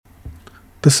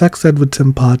The Sex Ed with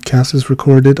Tim podcast is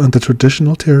recorded on the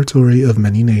traditional territory of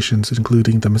many nations,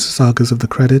 including the Mississaugas of the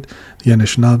Credit, the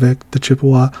Anishinaabe, the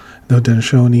Chippewa, the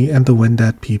Haudenosaunee, and the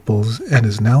Wendat peoples, and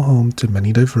is now home to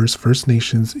many diverse First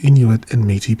Nations, Inuit, and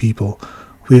Métis people.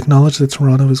 We acknowledge that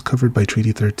Toronto is covered by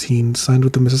Treaty 13, signed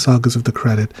with the Mississaugas of the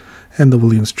Credit, and the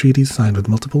Williams Treaty, signed with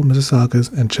multiple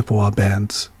Mississaugas and Chippewa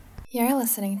bands. You're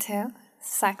listening to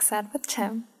Sex Ed with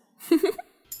Tim.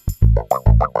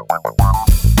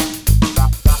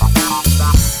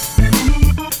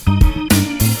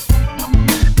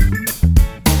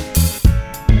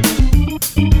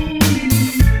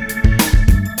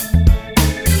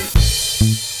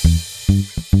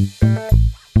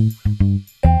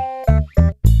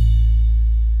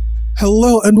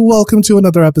 Hello and welcome to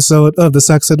another episode of the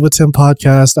Sex Ed with Tim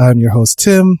podcast. I'm your host,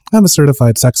 Tim. I'm a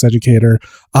certified sex educator.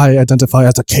 I identify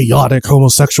as a chaotic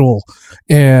homosexual.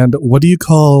 And what do you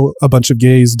call a bunch of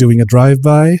gays doing a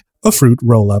drive-by? A fruit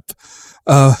roll-up.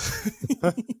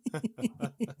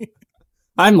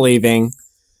 I'm leaving.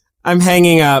 I'm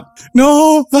hanging up.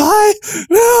 No, bye!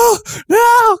 No!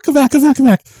 Come back.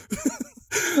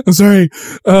 I'm sorry.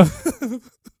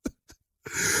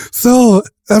 So,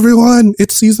 everyone,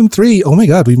 it's season 3. Oh my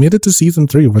god, we made it to season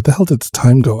 3. Where the hell did the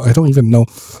time go? I don't even know.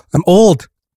 I'm old.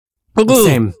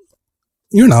 Same.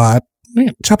 You're not.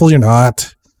 Chapel, you're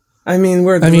not. I mean,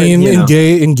 in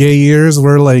gay years,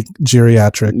 we're like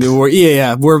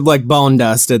geriatric. We're like bone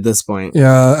dust at this point.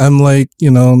 Yeah, I'm like,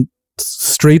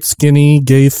 straight skinny,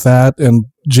 gay fat, and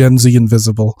Gen Z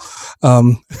invisible.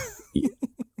 And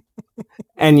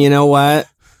you know what?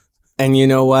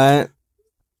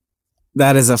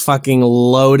 That is a fucking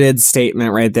loaded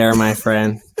statement right there, my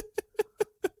friend.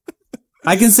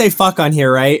 I can say fuck on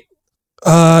here, right?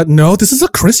 No, this is a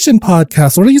Christian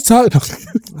podcast. What are you talking?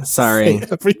 Sorry. Say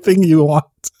everything you want.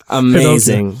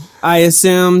 Amazing. I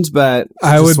assumed, but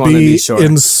I would be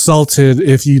insulted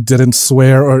if you didn't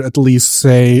swear or at least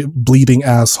say bleeding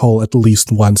asshole at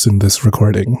least once in this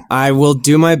recording. I will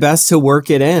do my best to work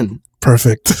it in.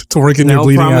 Perfect. To work in your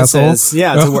bleeding promises. asshole?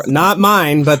 Yeah, not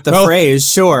mine, but the phrase,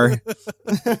 sure.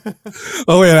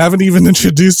 Oh, wait, I haven't even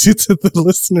introduced you to the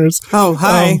listeners. Oh,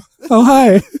 hi.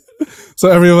 Hi. So,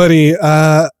 everybody,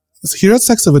 here at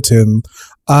Sex Ed with Tim,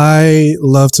 I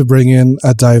love to bring in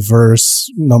a diverse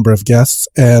number of guests,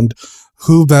 and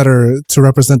who better to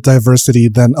represent diversity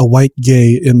than a white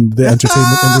gay in the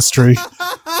entertainment industry?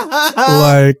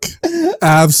 Like,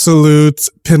 absolute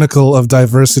pinnacle of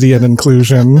diversity and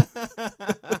inclusion.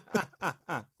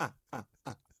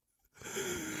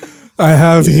 I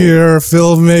have here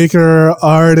filmmaker,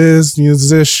 artist,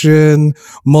 musician,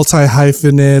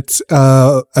 multi-hyphenate,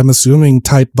 I'm assuming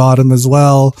tight bottom as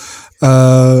well.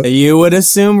 You would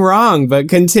assume wrong, but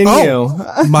continue.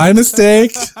 Oh, my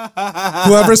mistake.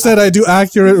 Whoever said I do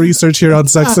accurate research here on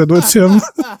Sex Ed with Tim.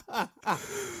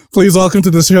 Please welcome to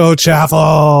the show,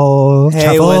 Chapel. Hey,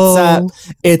 Chapel. what's up?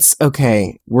 It's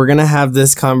okay. We're going to have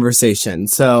this conversation.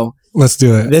 So let's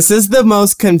do it. This is the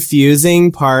most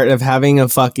confusing part of having a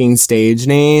fucking stage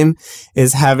name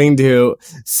is having to,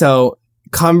 so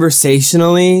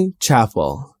conversationally,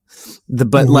 Chapel.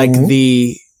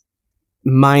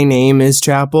 My name is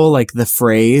Chapel, like the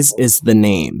phrase is the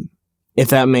name. If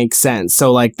that makes sense.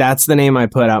 So like that's the name I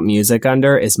put out music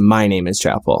under is my name is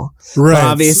Chapel. Right. But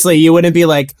obviously you wouldn't be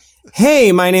like,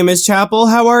 hey, my name is Chapel.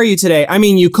 How are you today? I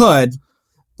mean, you could,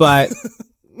 but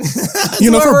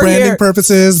for branding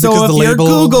purposes, so because the label.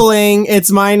 If you're Googling,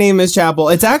 it's my name is Chapel.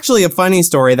 It's actually a funny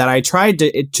story that I tried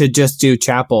to just do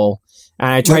Chapel and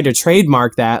I tried to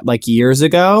trademark that like years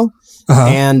ago. Uh-huh.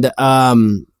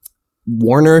 And,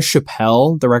 Warner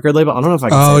Chappelle, the record label. I don't know if I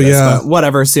can say this, but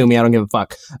whatever. Sue me. I don't give a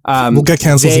fuck. We'll get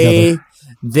canceled together.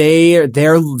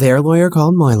 Their lawyer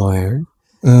called my lawyer.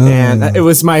 And it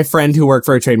was my friend who worked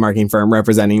for a trademarking firm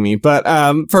representing me, but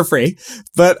for free.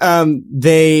 But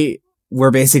they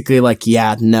were basically like,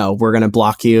 yeah, no, we're going to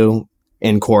block you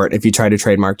in court if you try to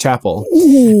trademark Chapel.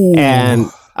 Ooh.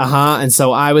 And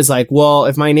so I was like, well,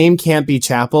 if my name can't be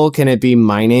Chapel, can it be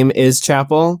my name is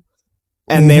Chapel?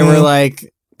 And they were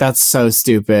like, that's so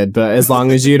stupid, but as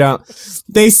long as you don't,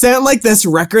 they sent like this this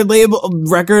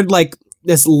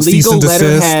legal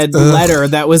letterhead letter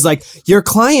that was like, your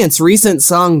client's recent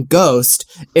song Ghost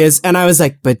is, and I was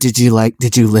like, but did you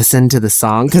listen to the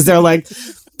song? Cause they're like,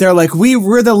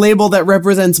 we're the label that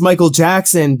represents Michael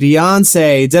Jackson,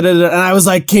 Beyonce, and I was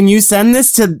like, can you send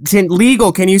this to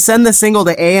legal? Can you send the single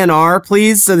to A&R,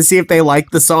 please? So to see if they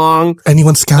like the song.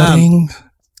 Anyone scouting?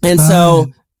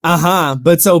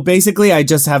 But so basically I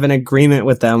just have an agreement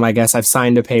with them. I guess I've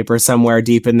signed a paper somewhere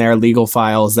deep in their legal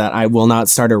files that I will not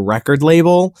start a record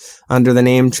label under the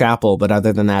name Chapel, but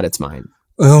other than that, it's mine.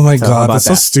 Oh my So God, that's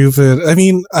so stupid. I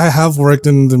mean, I have worked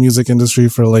in the music industry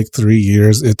for like 3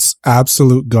 years. It's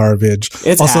absolute garbage.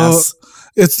 It's also ass.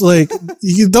 It's like,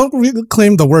 you don't really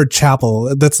claim the word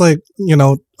chapel. That's like,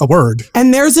 a word.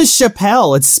 And there's a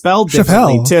Chappelle. It's spelled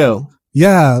differently too.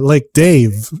 Yeah, like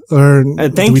Dave. Or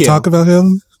thank you. Talk about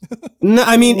him? No,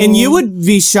 I mean, and you would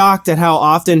be shocked at how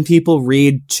often people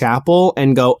read chapel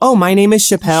and go, "Oh, my name is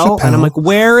Chappelle," and I'm like,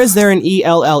 "Where is there an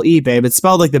ELLE, babe? It's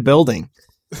spelled like the building."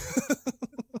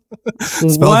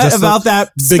 What about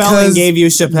that spelling gave you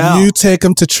Chappelle? You take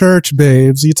him to church,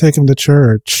 babes. You take him to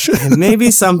church.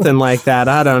 Maybe something like that.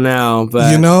 I don't know,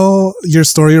 but your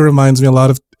story reminds me a lot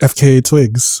of FKA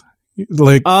Twigs.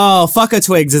 Like, oh, fuck a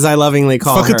Twigs, as I lovingly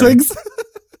call her. Fuck a Twigs.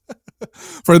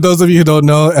 For those of you who don't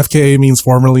know, FKA means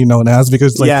formerly known as,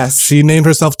 because she named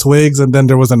herself Twigs, and then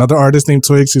there was another artist named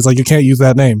Twigs. She's like, you can't use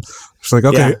that name. She's like,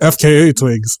 okay, FKA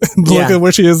Twigs. Look at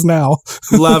where she is now.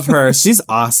 Love her. She's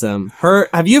awesome.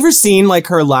 Have you ever seen like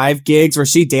her live gigs where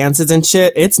she dances and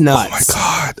shit? It's nuts. Oh my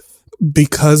God.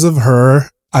 Because of her,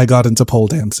 I got into pole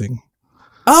dancing.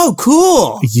 Oh,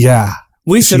 cool. Yeah.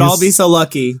 We should all be so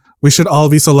lucky. We should all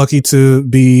be so lucky to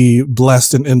be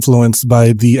blessed and influenced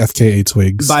by the FKA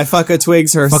Twigs. By Fucka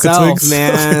Twigs herself, Twigs.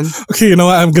 Man. Okay, you know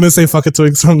what? I'm going to say Fucka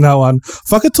Twigs from now on.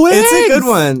 Fucka Twigs! It's a good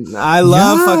one. I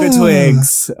love Fucka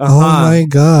Twigs. Oh my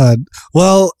God.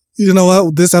 Well, you know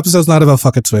what? This episode's not about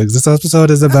Fucka Twigs. This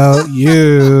episode is about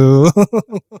you.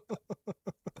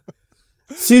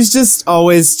 She's just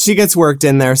always, she gets worked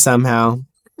in there somehow.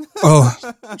 Oh,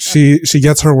 she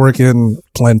gets her work in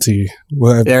plenty.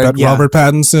 Robert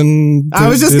Pattinson. I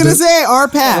was just gonna say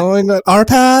R-Pat. Oh my God,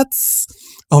 R-Pats.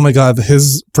 Oh my God,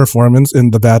 his performance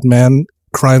in The Batman: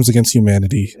 Crimes Against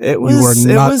Humanity. You are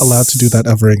not allowed to do that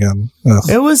ever again. Ugh.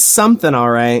 It was something,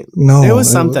 all right. No, it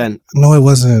was something. No, it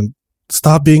wasn't.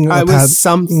 Stop being it was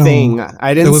something. No,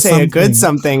 I didn't say a good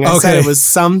something. I said it was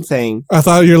something. I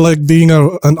thought you're like being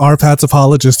an R-Pats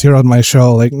apologist here on my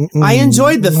show. Like, I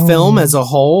enjoyed the film as a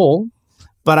whole,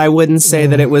 but I wouldn't say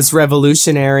that it was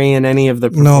revolutionary in any of the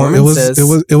performances.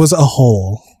 No, it was a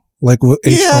whole. Like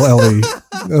H-O-L-E.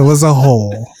 It was a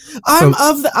whole.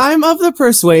 I'm of the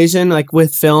persuasion, like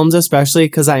with films, especially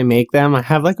because I make them, I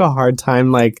have like a hard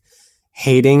time like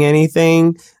hating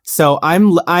anything. So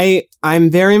I'm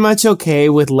very much okay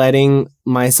with letting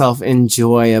myself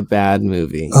enjoy a bad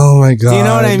movie. Oh my God. Do you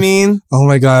know what I mean? Oh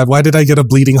my God. Why did I get a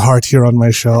bleeding heart here on my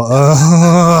show?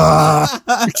 Are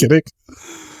you kidding?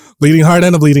 Bleeding heart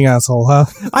and a bleeding asshole, huh?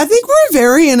 I think we're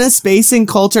very in a space in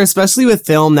culture, especially with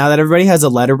film, now that everybody has a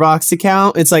Letterboxd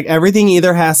account. It's like everything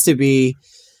either has to be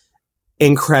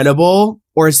incredible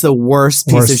or it's the worst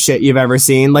piece of shit you've ever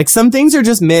seen. Like some things are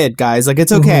just mid, guys. Like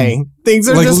it's okay. Mm-hmm. Things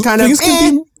are like, just kind of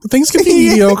things can be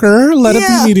mediocre. Let it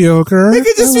be mediocre. It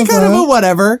could just be kind of a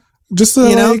whatever. Just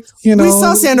we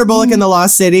saw Sandra Bullock in The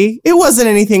Lost City. It wasn't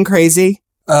anything crazy.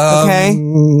 Okay.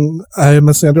 I'm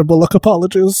a Sandra Bullock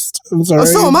apologist. I'm sorry. Oh,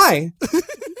 so am I.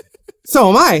 So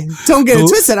am I. Don't get it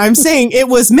twisted. I'm saying it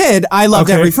was mid. I loved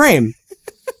every frame.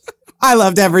 I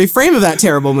loved every frame of that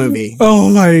terrible movie.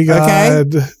 Oh my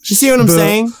God. Okay? You see what I'm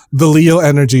saying? The Leo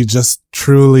energy just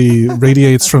truly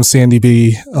radiates from Sandy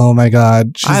B. Oh my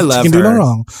God. I love her. She can do no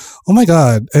wrong. Oh my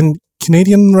God. And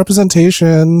Canadian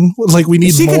representation. Like we need more.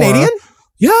 Is she Canadian?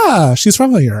 Yeah. She's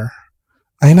from here.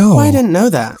 I know. Oh, I didn't know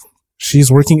that.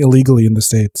 She's working illegally in the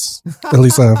States. At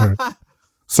least I've heard.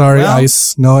 Sorry,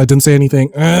 ICE. No, I didn't say anything.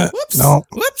 Whoops. No.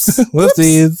 Whoops.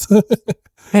 Whoopsies.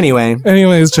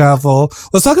 Anyways, Chaffel,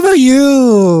 let's talk about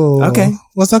you. Okay.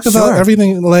 Let's talk about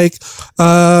everything. Like,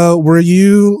 were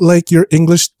you like your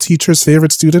English teacher's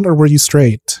favorite student or were you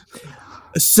straight?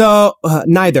 So,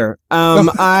 neither.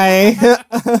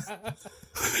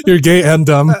 You're gay and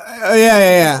dumb.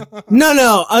 Yeah.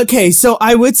 No. Okay, so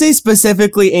I would say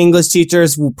specifically English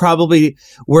teachers probably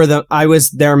were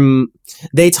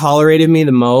they tolerated me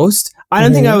the most. I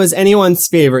don't think I was anyone's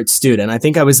favorite student. I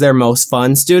think I was their most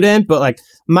fun student, but like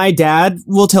my dad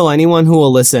will tell anyone who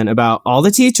will listen about all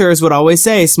the teachers would always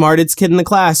say, smartest kid in the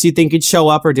class, you'd think he'd show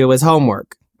up or do his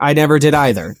homework. I never did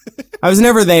either. I was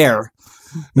never there.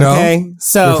 No. Okay.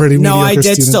 So I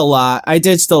ditched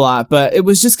a lot, but it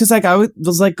was just because like I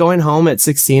was like going home at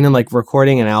 16 and like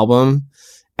recording an album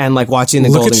and like watching the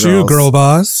Golden Girls. Look at you, girl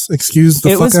boss. Excuse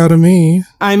the fuck out of me.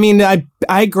 I mean,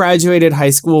 I graduated high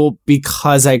school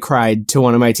because I cried to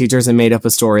one of my teachers and made up a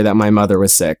story that my mother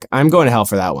was sick. I'm going to hell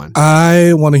for that one.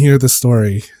 I want to hear the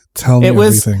story. Tell me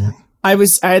everything. I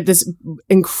had this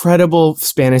incredible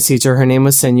Spanish teacher. Her name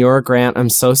was Senora Grant. I'm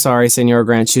so sorry, Senora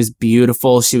Grant. She was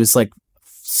beautiful. She was like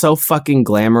so fucking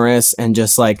glamorous and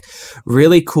just like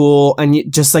really cool and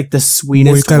just like the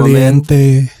sweetest woman. Muy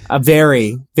caliente.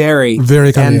 Very, very,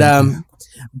 very caliente. And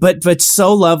but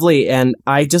so lovely. And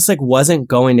I just like wasn't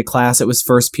going to class. It was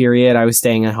first period. I was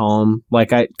staying at home,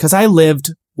 because I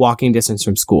lived walking distance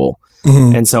from school.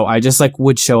 Mm-hmm. And so I just like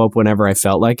would show up whenever I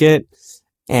felt like it.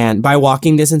 And by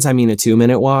walking distance, I mean a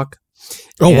 2-minute walk.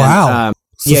 Oh, wow.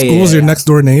 So school's your next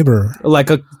door neighbor.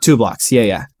 Like 2 blocks.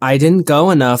 Yeah. I didn't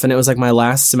go enough. And it was like my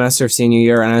last semester of senior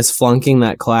year. And I was flunking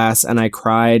that class. And I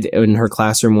cried in her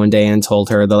classroom one day and told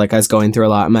her that like I was going through a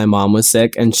lot and my mom was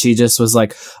sick. And she just was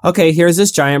like, okay, here's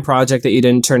this giant project that you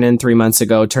didn't turn in 3 months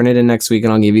ago. Turn it in next week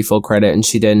and I'll give you full credit. And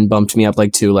she did and bumped me up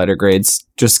like 2 letter grades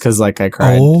just because like I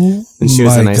cried. Oh, and she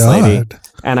was a nice lady.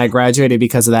 And I graduated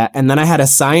because of that. And then I had a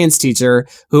science teacher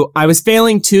who I was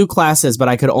failing 2 classes, but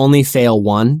I could only fail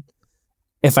 1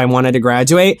 if I wanted to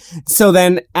graduate. So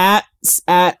then at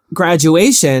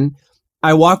graduation,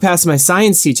 I walked past my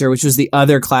science teacher, which was the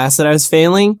other class that I was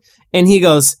failing. And he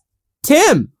goes,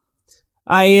 Tim,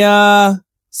 I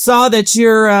saw that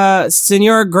your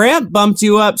Senor Grant bumped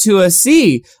you up to a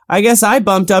C. I guess I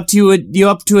bumped you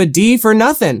up to a D for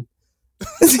nothing.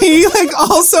 He like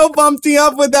also bumped me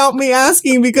up without me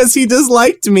asking because he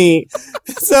disliked me.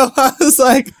 So I was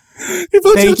like,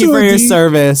 thank you for your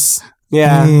service.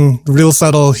 Yeah. Real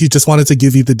subtle. He just wanted to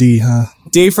give you the D, huh?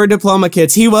 D for diploma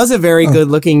kids. He was a very good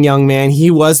looking young man. He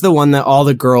was the one that all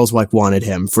the girls like wanted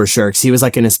him for sure. 'Cause he was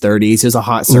like in his 30s. He was a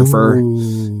hot surfer.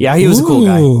 Ooh. Yeah, he was a cool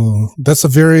guy. That's a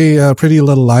very Pretty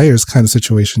Little Liars kind of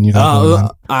situation you got going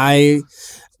on.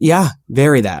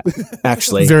 Very that,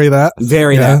 actually. Very that?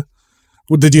 Very that.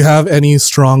 Did you have any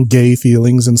strong gay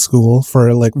feelings in school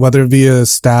for like whether it be a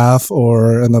staff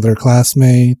or another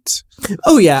classmate?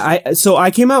 Oh yeah, I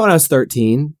came out when I was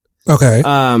 13. Okay.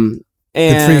 And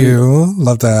good for you.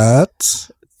 Love that.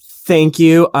 Thank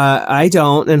you. I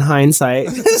don't in hindsight.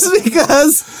 It's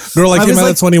because girl, I came out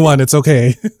at 21. It's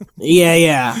okay.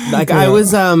 Yeah. Like yeah. I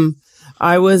was like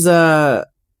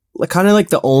kind of like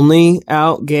the only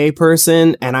out gay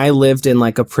person, and I lived in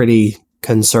like a pretty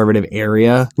conservative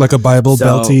area, like a Bible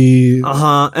Belty. And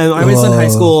I was in high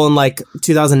school in like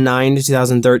 2009 to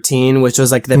 2013, which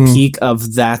was like the peak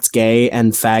of that's gay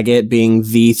and faggot being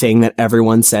the thing that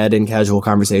everyone said in casual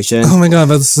conversation. Oh my god,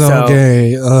 that's so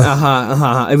gay.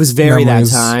 It was very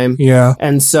memories. That time. Yeah.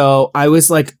 And so I was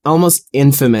like almost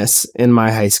infamous in my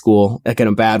high school, like in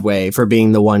a bad way, for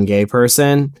being the one gay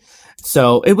person.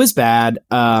 So it was bad.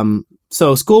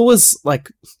 So school was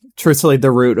like truthfully the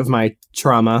root of my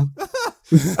trauma.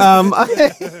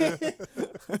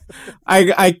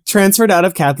 I transferred out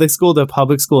of Catholic school to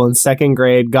public school in 2nd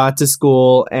grade, got to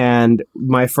school, and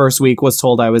my first week was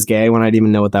told I was gay when I didn't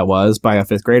even know what that was by a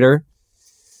 5th grader.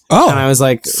 Oh. And I was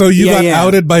like, so you got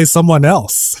outed by someone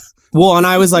else. Well, and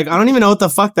I was like, I don't even know what the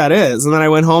fuck that is. And then I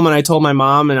went home and I told my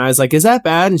mom and I was like, is that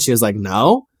bad? And she was like,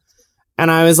 no.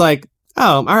 And I was like,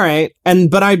 oh, all right.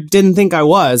 But I didn't think I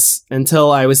was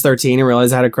until I was 13 and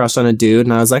realized I had a crush on a dude.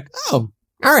 And I was like, oh,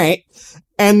 all right.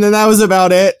 And then that was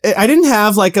about it. I didn't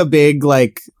have like a big,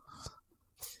 like,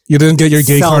 you didn't get your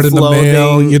gay card in the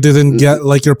mail. You didn't get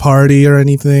like your party or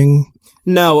anything.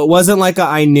 No, it wasn't like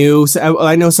I knew.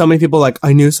 I know so many people like,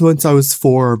 I knew since I was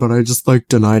 4, but I just like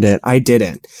denied it. I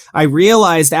didn't. I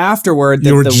realized afterward that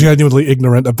you were genuinely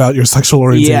ignorant about your sexual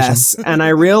orientation. Yes. And I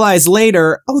realized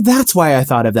later, oh, that's why I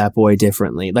thought of that boy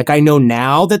differently. Like I know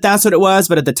now that that's what it was,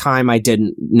 but at the time I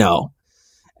didn't know.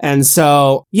 And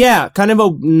so, yeah, kind of a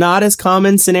not as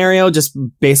common scenario just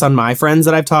based on my friends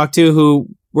that I've talked to who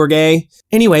were gay.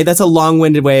 Anyway, that's a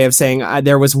long-winded way of saying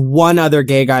there was one other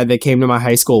gay guy that came to my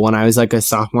high school when I was like a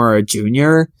sophomore or a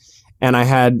junior. And I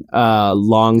had a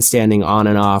long-standing on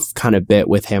and off kind of bit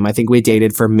with him. I think we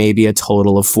dated for maybe a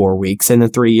total of 4 weeks in a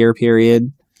 3-year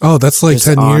period. Oh, that's like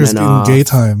 10 years in gay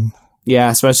time.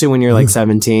 Yeah, especially when you're like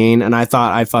 17. And I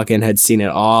thought I fucking had seen it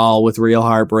all with real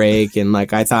heartbreak. And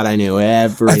like, I thought I knew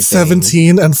everything. At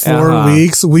 17 and 4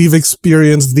 weeks, we've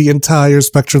experienced the entire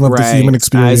spectrum of the human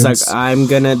experience. I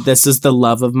was like, this is the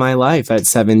love of my life at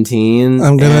 17.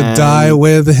 I'm going to die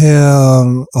with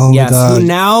him. Oh yes, my God. Who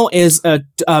now is a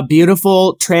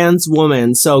beautiful trans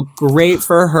woman. So great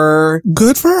for her.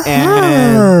 Good for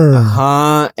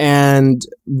her. And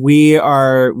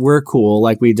we're cool.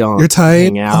 Like we don't You're tight.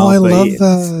 hang out. Oh, I love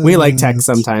that. We like text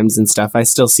sometimes and stuff. I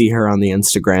still see her on the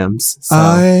Instagrams. So.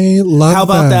 I love that. How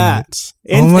about that?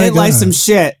 It likes some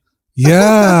shit.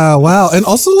 Yeah. Wow. And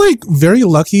also like very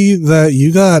lucky that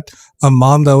you got a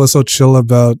mom that was so chill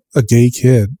about a gay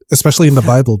kid, especially in the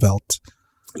Bible Belt.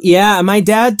 Yeah. My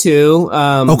dad too.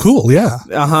 Oh, cool. Yeah.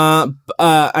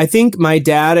 I think my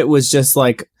dad, it was just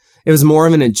like, it was more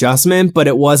of an adjustment, but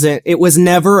it was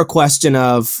never a question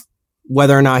of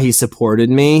whether or not he supported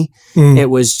me. It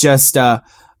was just,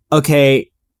 okay,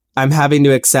 I'm having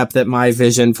to accept that my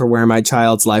vision for where my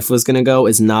child's life was going to go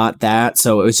is not that.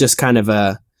 So it was just kind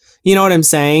of you know what I'm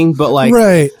saying? But like,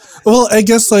 right. Well, I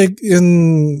guess like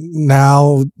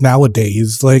nowadays,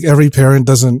 like every parent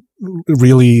doesn't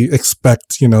really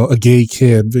expect, a gay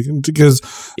kid because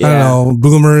I don't know,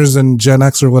 boomers and Gen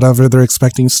X or whatever, they're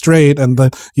expecting straight, and then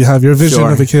you have your vision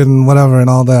of a kid and whatever and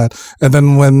all that. And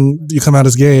then when you come out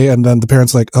as gay and then the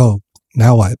parents like, oh,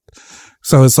 now what?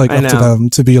 So it's like up to them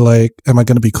to be like, am I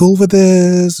going to be cool with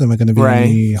this? Am I going to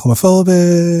be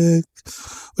homophobic?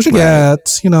 Which I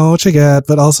get, which I get,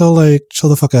 but also like chill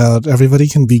the fuck out. Everybody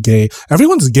can be gay.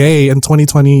 Everyone's gay in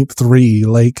 2023.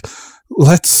 Like,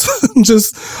 let's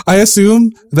I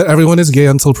assume that everyone is gay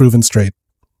until proven straight.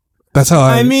 That's how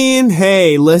I mean,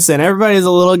 hey, listen, everybody's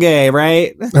a little gay,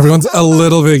 right? Everyone's a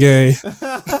little bit gay.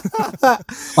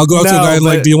 I'll go out to a guy and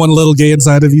like, do you want a little gay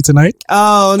inside of you tonight?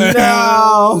 Oh,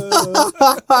 no.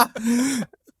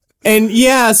 And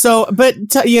yeah, so, but,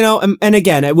 and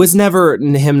again, it was never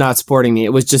him not supporting me.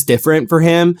 It was just different for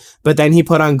him. But then he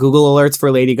put on Google alerts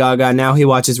for Lady Gaga. Now he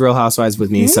watches Real Housewives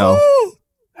with me. So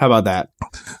how about that?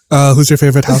 Who's your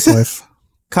favorite housewife?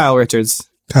 Kyle Richards.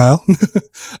 Kyle?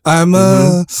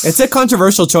 It's a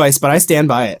controversial choice, but I stand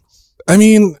by it. I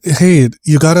mean, hey,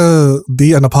 you gotta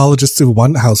be an apologist to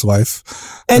one housewife.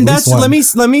 And that's, let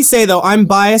me say though, I'm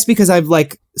biased because I've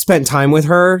like spent time with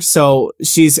her. So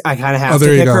I kind of have to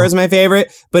pick her as my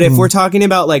favorite. But if we're talking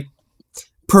about like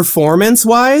performance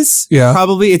wise,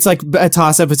 probably it's like a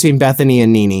toss up between Bethany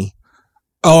and Nene.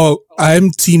 Oh, I'm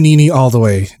team Nene all the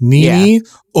way. Nene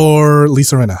or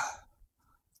Lisa Rinna.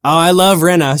 Oh, I love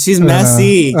Rinna. She's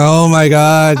messy. Oh my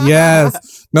God.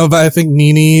 Yes. No, but I think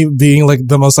Nene being like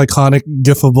the most iconic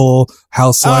gifable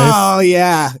housewife. Oh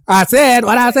yeah. I said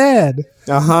what I said.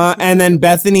 And then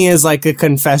Bethany is like a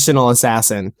confessional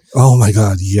assassin. Oh my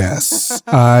God. Yes.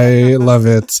 I love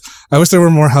it. I wish there were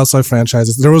more housewife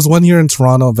franchises. There was one here in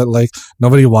Toronto, but like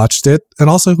nobody watched it. And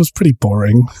also it was pretty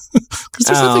boring because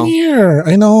there's nothing here.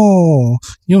 I know.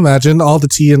 You imagine all the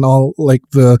tea and all like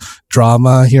the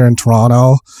drama here in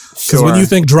Toronto. Because when you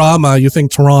think drama, you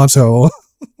think Toronto.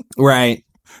 Right.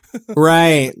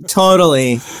 Right,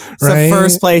 totally. It's the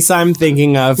first place I'm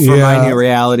thinking of for my new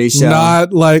reality show.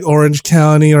 Not like Orange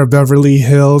County or Beverly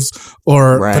Hills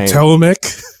or Potomac.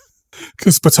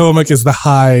 Because Potomac is the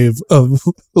hive of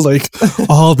like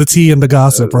all the tea and the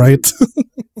gossip, right?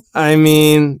 I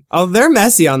mean, they're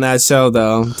messy on that show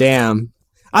though. Damn.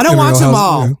 I don't watch them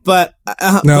all, but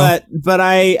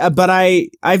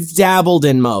I've dabbled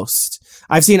in most.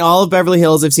 I've seen all of Beverly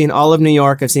Hills. I've seen all of New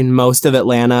York. I've seen most of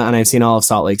Atlanta, and I've seen all of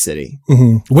Salt Lake City.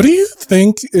 Mm-hmm. What do you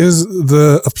think is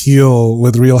the appeal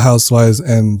with Real Housewives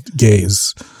and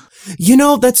gays?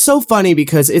 That's so funny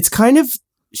because it's kind of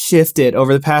shifted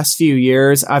over the past few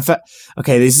years.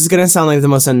 Okay, this is going to sound like the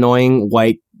most annoying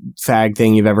white fag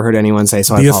thing you've ever heard anyone say,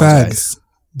 so I apologize. Be a fag.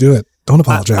 Do it. Don't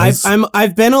apologize.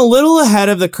 I've been a little ahead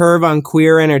of the curve on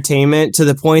queer entertainment to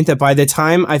the point that by the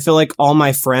time I feel like all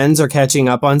my friends are catching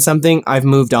up on something, I've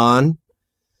moved on.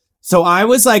 So I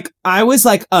was like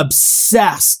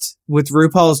obsessed with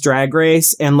RuPaul's Drag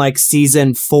Race and like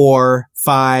season 4,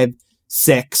 5,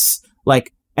 6,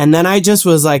 like, and then I just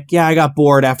was like, I got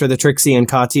bored after the Trixie and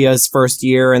Katya's first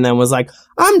year and then was like,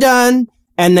 I'm done.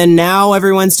 And then now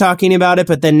everyone's talking about it,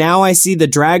 but then now I see the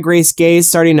Drag Race gays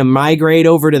starting to migrate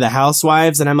over to the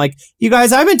Housewives, and I'm like, you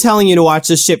guys, I've been telling you to watch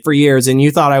this shit for years, and you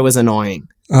thought I was annoying.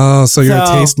 Oh, so you're a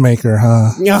tastemaker,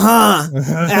 huh?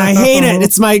 And I hate it.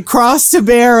 It's my cross to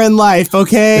bear in life,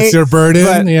 okay? It's your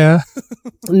burden, yeah.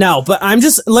 No, but I'm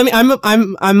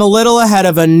a little ahead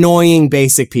of annoying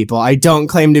basic people. I don't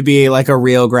claim to be like a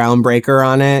real groundbreaker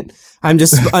on it. I'm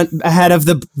just ahead of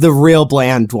the real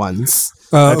bland ones.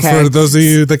 For those of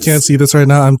you that can't see this right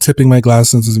now, I'm tipping my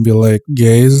glasses and be like,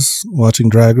 gays watching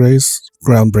Drag Race,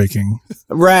 groundbreaking.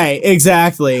 Right,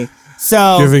 exactly.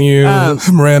 So giving you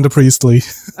Miranda Priestley.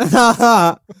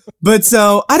 But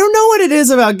so I don't know what it is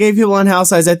about gay people on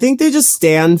Housewives. I think they just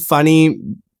stand funny,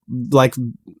 like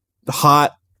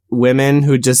hot women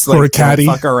who just like don't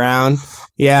fuck around.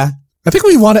 Yeah. I think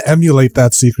we want to emulate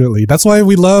that secretly. That's why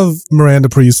we love Miranda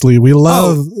Priestley. We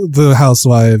love the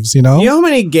Housewives, you know? You know how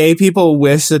many gay people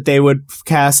wish that they would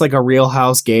cast like a Real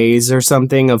House Gays or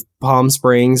something of Palm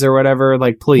Springs or whatever?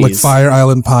 Like, please. Like Fire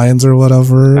Island Pines or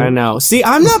whatever. I know. See,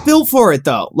 I'm not built for it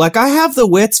though. Like, I have the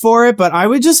wits for it, but I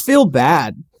would just feel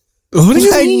bad. What do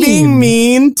you mean? Being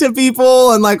mean to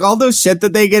people and like all those shit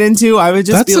that they get into, I would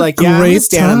just be like, I'm gonna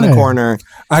stand in the corner.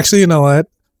 Actually, you know what?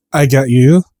 I get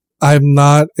you. I'm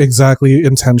not exactly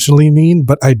intentionally mean,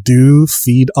 but I do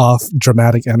feed off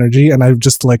dramatic energy, and I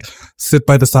just like sit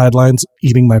by the sidelines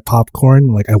eating my popcorn.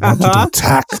 Like I want you to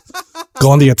attack.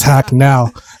 go on the attack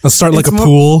now. Let's start like a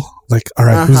pool. Like, all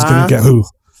right, who's going to get who?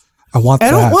 I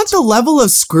don't want the level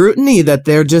of scrutiny that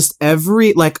they're just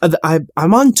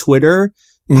I'm on Twitter.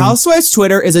 Housewives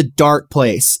Twitter is a dark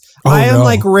place. I am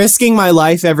like risking my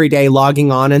life every day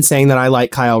logging on and saying that I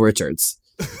like Kyle Richards.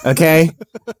 Okay?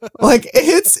 Like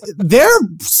they're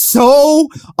so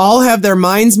all have their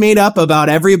minds made up about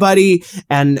everybody,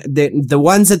 and the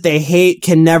ones that they hate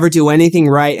can never do anything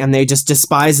right, and they just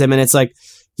despise them. And it's like,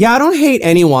 yeah, I don't hate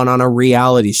anyone on a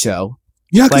reality show.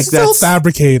 Yeah, because it's all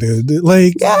fabricated.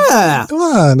 Like, yeah, come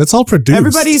on, it's all produced.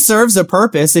 Everybody serves a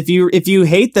purpose. If you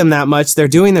hate them that much, they're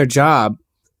doing their job.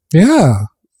 Yeah,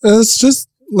 it's just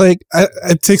like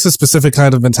it takes a specific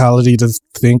kind of mentality to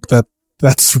think that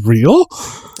that's real.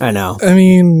 I know. I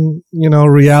mean,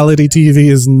 reality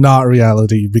TV is not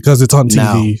reality because it's on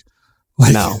TV.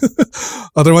 No.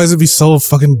 Otherwise it'd be so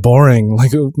fucking boring.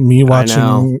 Like me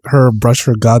watching her brush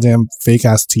her goddamn fake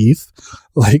ass teeth.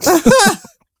 Like.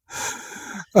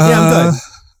 Yeah,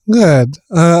 I'm good.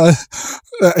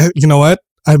 You know what?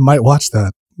 I might watch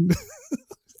that.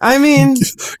 I mean,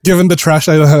 given the trash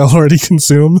I already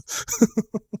consume.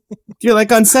 You're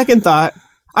like, on second thought.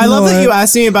 I love that you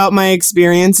asked me about my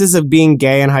experiences of being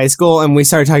gay in high school, and we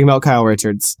started talking about Kyle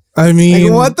Richards. I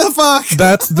mean, like, what the fuck?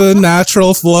 That's the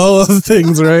natural flow of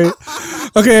things, right?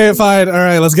 Okay, fine. All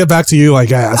right, let's get back to you, I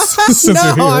guess.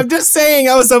 No, I'm just saying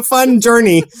it was a fun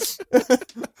journey.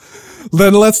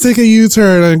 Then let's take a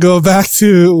U-turn and go back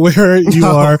to where you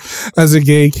are as a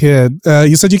gay kid.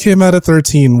 You said you came out at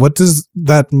 13. What does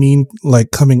that mean,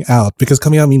 like coming out? Because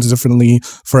coming out means differently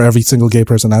for every single gay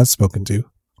person I've spoken to.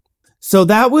 So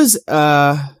that was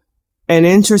an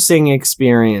interesting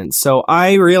experience. So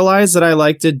I realized that I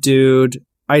liked a dude.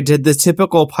 I did the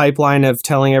typical pipeline of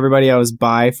telling everybody I was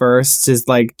bi first to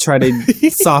like try to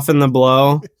soften the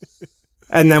blow.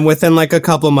 And then within like a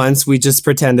couple months, we just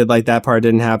pretended like that part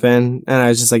didn't happen. And I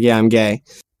was just like, yeah, I'm gay.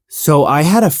 So I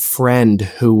had a friend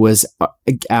who was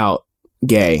out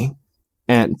gay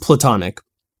and platonic.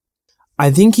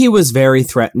 I think he was very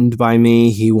threatened by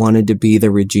me. He wanted to be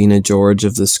the Regina George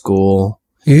of the school.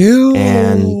 Ew.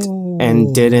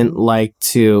 And didn't like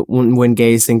to, when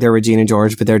gays think they're Regina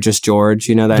George, but they're just George,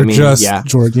 you know what I mean? Just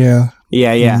George, yeah.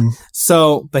 Yeah.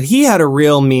 So, but he had a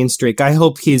real mean streak. I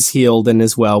hope he's healed and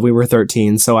is well. We were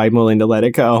 13, so I'm willing to let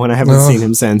it go, and I haven't seen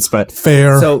him since, but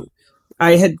fair. So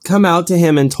I had come out to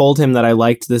him and told him that I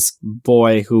liked this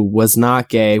boy who was not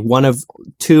gay. One of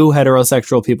two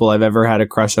heterosexual people I've ever had a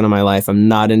crush on in my life. I'm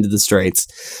not into the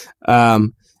straights.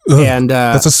 And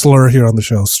that's a slur here on the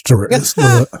show.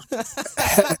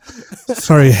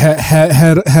 Sorry,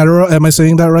 hetero. Am I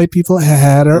saying that right, people?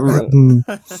 Hetero.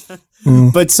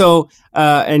 But so,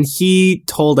 and he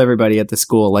told everybody at the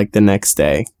school like the next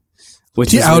day,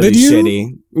 which he is outed really you?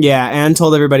 shitty. Yeah, and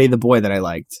told everybody the boy that I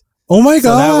liked. Oh my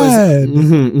god!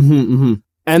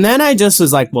 And then I just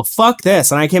was like, well, fuck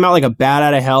this. And I came out like a bat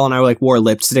out of hell, and I like wore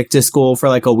lipstick to school for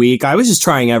like a week. I was just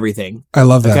trying everything. I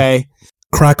love that. Okay.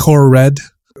 Crack whore red.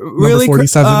 Really?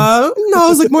 47. No, it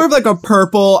was like more of like a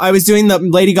purple. I was doing the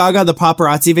Lady Gaga, the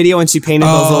paparazzi video, and she painted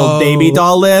those little baby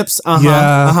doll lips.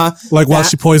 Like while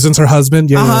she poisons her husband.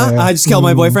 Yeah. I just killed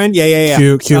my boyfriend. Yeah.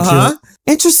 Cute.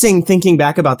 Interesting thinking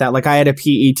back about that. Like I had a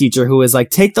PE teacher who was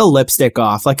like, take the lipstick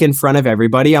off, like in front of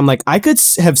everybody. I'm like, I could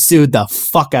have sued the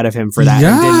fuck out of him for that.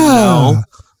 Yeah. And didn't know.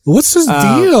 What's his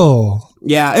deal?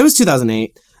 Yeah, it was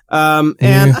 2008.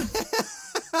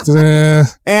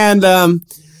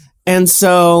 And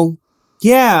so,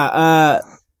 yeah,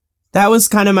 that was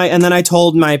kind of and then I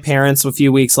told my parents a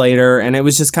few weeks later, and it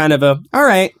was just kind of all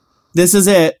right, this is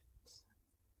it.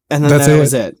 And then that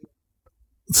was it.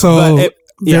 So,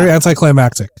 very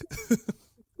anticlimactic.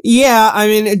 Yeah, I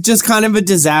mean, it just kind of a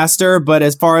disaster, but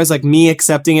as far as like me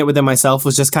accepting it within myself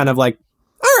was just kind of like,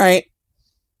 all right,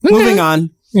 moving on.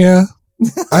 Yeah.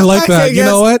 I like that. You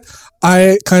know what?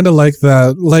 I kind of like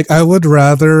that. Like, I would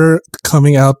rather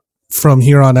coming out from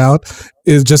here on out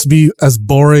is just be as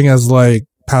boring as like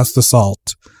Pass the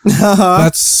Salt.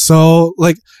 That's so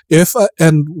like if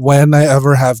and when I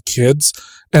ever have kids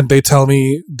and they tell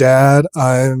me, Dad,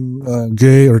 I'm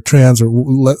gay or trans or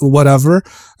whatever,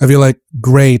 I'd be like,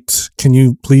 great, can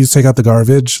you please take out the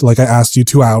garbage like I asked you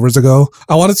 2 hours ago?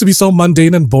 I want it to be so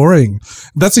mundane and boring.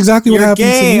 That's exactly what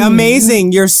happened to me.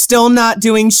 Amazing. You're still not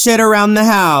doing shit around the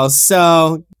house,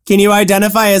 so Can you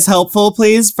identify as helpful,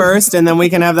 please, first, and then we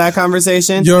can have that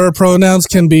conversation? Your pronouns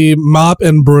can be mop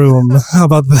and broom. How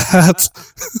about that?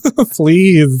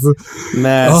 Please.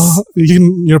 Mess. Oh,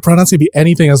 your pronouns can be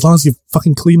anything as long as you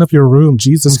fucking clean up your room.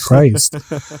 Jesus Christ.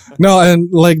 No,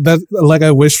 and like that, like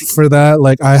I wish for that.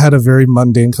 Like I had a very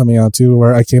mundane coming out too,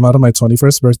 where I came out on my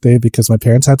 21st birthday because my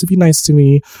parents had to be nice to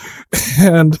me.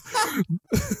 And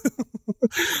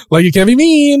like, you can't be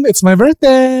mean. It's my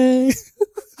birthday.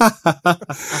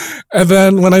 And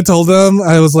then when I told them,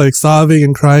 I was like sobbing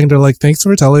and crying. They're like, thanks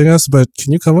for telling us, but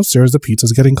can you come upstairs? The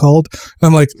pizza's getting cold. And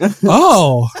I'm like,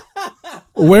 oh,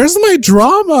 where's my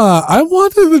drama? I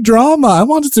wanted the drama. I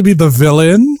wanted to be the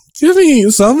villain. Give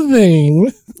me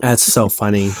something. That's so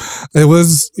funny. It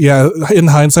was, yeah, in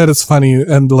hindsight, it's funny.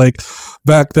 And like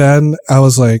back then I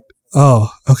was like,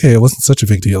 oh, okay, it wasn't such a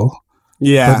big deal.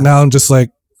 Yeah. But now I'm just like,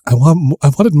 I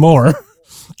wanted more.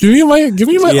 Give me my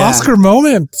Oscar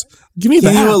moment. Give me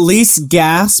that. Can you at least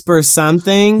gasp or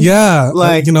something? Yeah.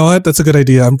 Like, you know what? That's a good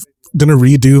idea. I'm going to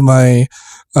redo my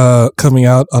coming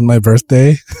out on my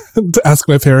birthday to ask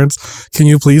my parents, can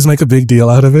you please make a big deal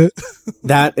out of it?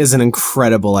 That is an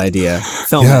incredible idea.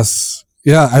 Film Yes.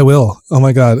 It. Yeah, I will. Oh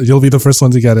my God. You'll be the first one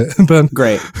to get it. And then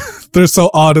great. They're so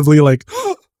audibly like,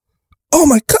 oh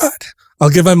my God. I'll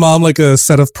give my mom like a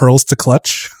set of pearls to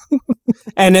clutch.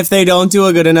 And if they don't do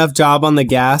a good enough job on the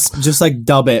gasp, just like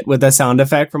dub it with a sound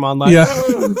effect from online. Yeah.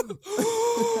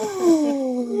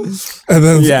 And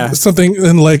then something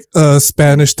in like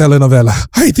Spanish telenovela.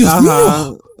 Ay, Dios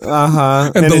mío.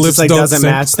 And the lips just like doesn't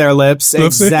match their lips.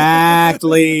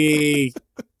 Exactly.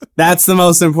 That's the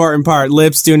most important part.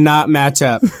 Lips do not match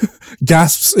up.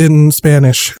 Gasps in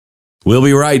Spanish. We'll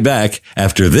be right back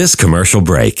after this commercial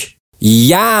break.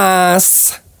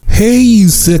 Yes. Hey, you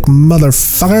sick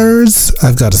motherfuckers!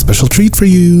 I've got a special treat for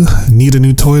you. Need a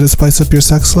new toy to spice up your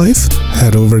sex life?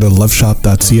 Head over to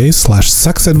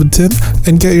loveshop.ca/sexedwithtim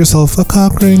and get yourself a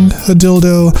cock ring, a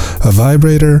dildo, a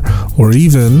vibrator, or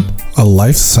even a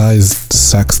life-sized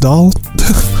sex doll.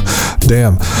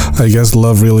 Damn, I guess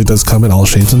love really does come in all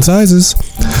shapes and sizes.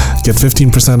 Get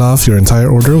 15% off your entire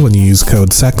order when you use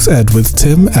code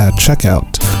SEXEDWITHTIM at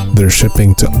checkout. They're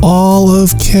shipping to all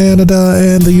of Canada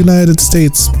and the United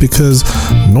States because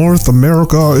North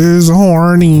America is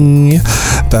horny.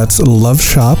 That's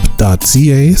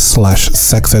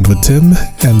loveshop.ca/sexedwithtim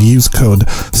and use code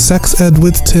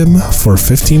SEXEDWITHTIM for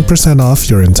 15% off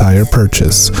your entire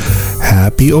purchase.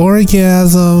 Happy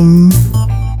orgasm!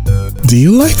 Do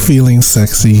you like feeling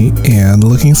sexy and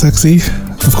looking sexy?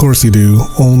 Of course you do.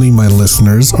 Only my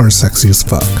listeners are sexy as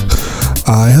fuck.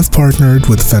 I have partnered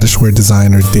with fetishwear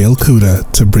designer Dale Kuda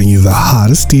to bring you the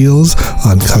hottest deals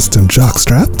on custom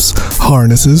jockstraps,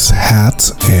 harnesses,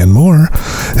 hats, and more.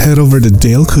 Head over to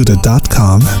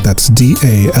dalekuda.com, that's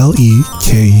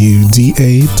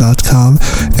DALEKUDA.com,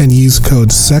 and use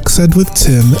code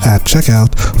SEXEDWITHTIM at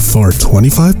checkout for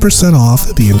 25% off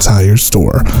the entire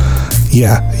store.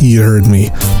 Yeah, you heard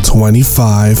me.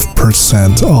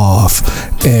 25% off.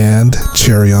 And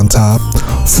cherry on top,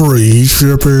 free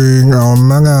shipping. Oh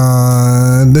my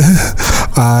God.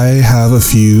 I have a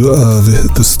few of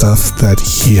the stuff that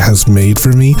he has made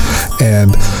for me,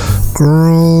 and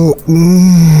girl,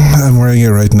 I'm wearing it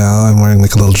right now. I'm wearing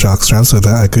like a little jockstrap so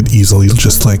that I could easily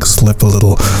just like slip a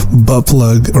little butt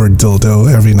plug or dildo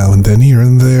every now and then here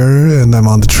and there, and I'm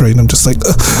on the train, I'm just like,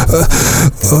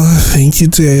 thank you,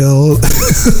 Dale.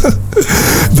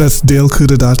 That's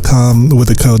dalekuda.com with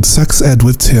the code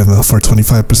SEXEDWITHTIM for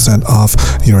 25% off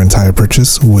your entire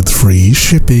purchase with free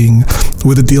shipping.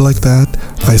 With a deal like that,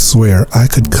 I swear I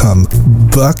could come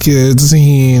buckets,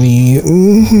 honey.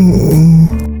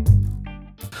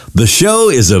 The show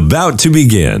is about to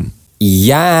begin.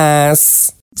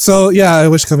 Yes. So yeah, I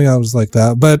wish coming out was like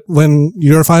that. But when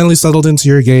you're finally settled into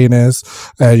your gayness,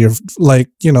 you're like,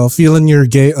 you know, feeling your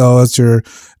gay as you're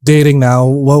dating now,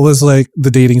 what was like the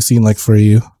dating scene like for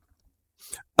you?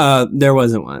 There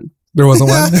wasn't one. There wasn't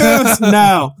one?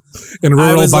 No. In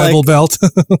rural Bible Belt?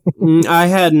 I've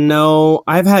had 2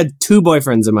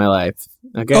 boyfriends in my life.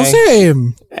 Okay. Oh,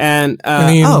 same. And,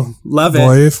 love it.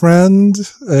 Boyfriend?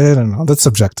 I don't know. That's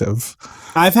subjective.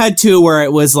 I've had 2 where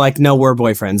it was like, no, we're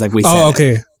boyfriends. Like we said. Oh,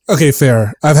 okay. Okay,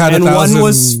 fair. I've had and 1,000. One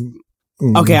was,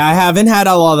 okay, I haven't had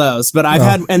all of those, but I've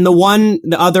had, and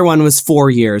the other one was 4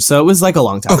 years. So it was like a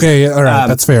long time. Okay. All right.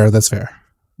 That's fair. That's fair.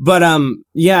 But,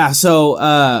 yeah,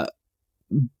 so,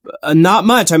 not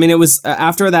much. I mean, it was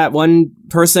after that one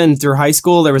person through high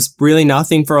school, there was really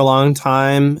nothing for a long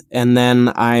time. And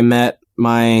then I met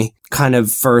my kind of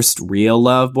first real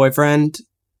love boyfriend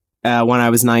when I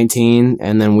was 19.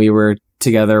 And then we were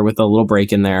together with a little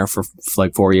break in there for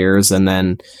like 4 years. And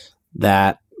then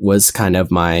that was kind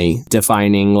of my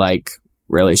defining like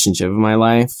relationship of my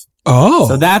life. Oh.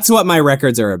 So that's what my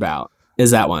records are about,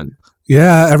 is that one.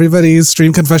 Yeah, everybody's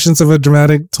Stream Confessions of a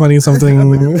Dramatic 20-something.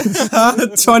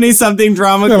 20-something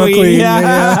drama queen.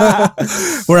 Yeah.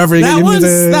 Wherever you get your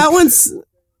music.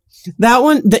 That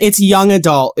one, it's young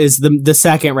adult is the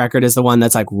second record is the one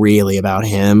that's like really about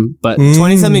him. But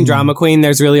 20-something drama queen,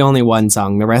 there's really only one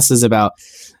song. The rest is about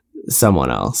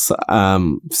someone else.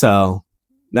 So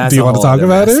that's. Do you want to talk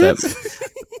about it?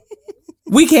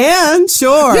 We can,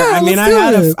 sure. Yeah, I mean, I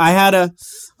had a.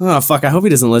 Oh fuck! I hope he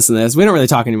doesn't listen to this. We don't really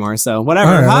talk anymore, so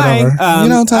whatever. Right, Hi. We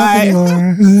don't talk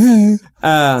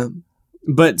anymore.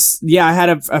 But yeah, I had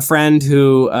a friend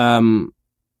who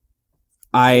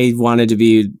I wanted to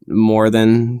be more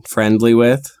than friendly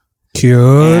with.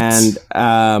 Cute.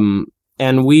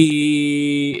 And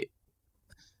we.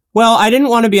 Well, I didn't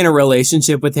want to be in a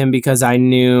relationship with him because I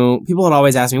knew people would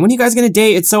always ask me, when are you guys going to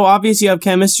date? It's so obvious you have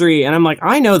chemistry. And I'm like,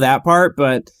 I know that part,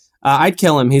 but I'd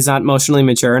kill him. He's not emotionally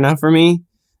mature enough for me.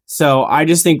 So I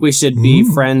just think we should be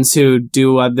friends who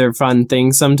do other fun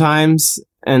things sometimes.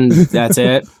 And that's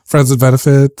it. Friends with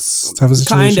benefits type of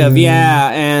situation. Kind of, yeah.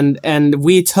 And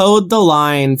we towed the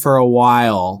line for a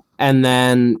while. And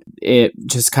then it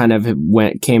just kind of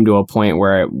came to a point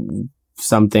where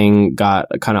something got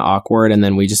kind of awkward, and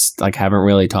then we just like haven't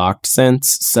really talked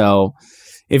since. So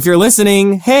if you're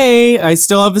listening, hey, I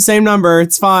still have the same number.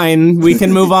 It's fine. We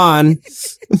can move on.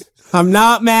 I'm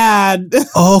not mad.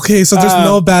 Okay, so there's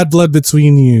no bad blood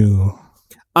between you.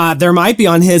 There might be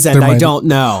on his end. I don't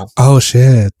know. Oh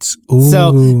shit. Ooh.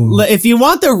 So if you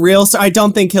want the real story, I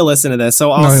don't think he'll listen to this, so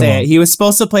I'll say it. He was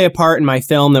supposed to play a part in my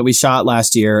film that we shot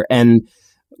last year, and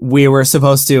we were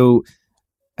supposed to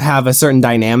have a certain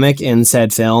dynamic in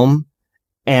said film,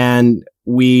 and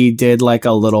we did like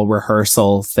a little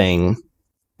rehearsal thing,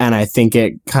 and I think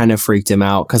it kind of freaked him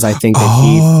out because I think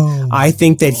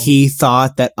that he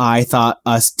thought that I thought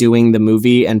us doing the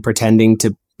movie and pretending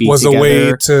to be was together a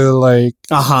way to like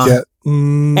get,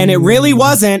 and it really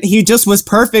wasn't. He just was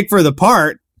perfect for the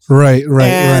part. Right.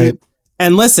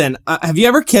 And listen, have you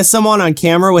ever kissed someone on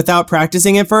camera without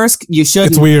practicing it first? You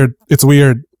shouldn't. It's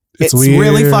weird. It's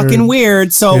really fucking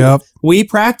weird. So we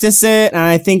practice it, and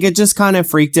I think it just kind of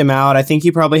freaked him out. I think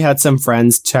he probably had some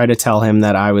friends try to tell him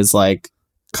that I was like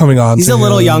coming on. He's a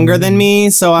little younger than me,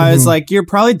 so I was like, "You're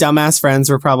probably dumbass friends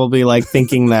were probably like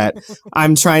thinking that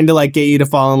I'm trying to like get you to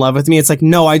fall in love with me." It's like,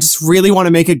 no, I just really want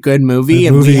to make a good movie,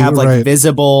 and we have like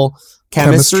visible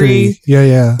chemistry.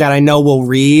 Yeah. That I know will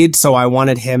read. So I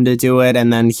wanted him to do it,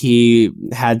 and then he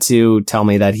had to tell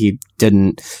me that he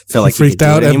didn't feel like he freaked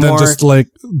out and then just like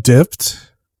dipped.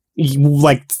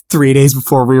 Like 3 days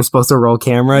before we were supposed to roll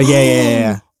camera.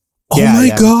 Yeah. Oh my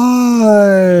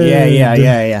god.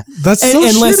 Yeah. That's so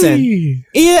shitty. Listen,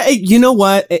 you know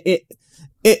what?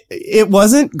 It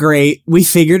wasn't great. We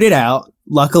figured it out.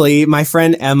 Luckily, my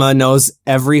friend Emma knows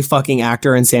every fucking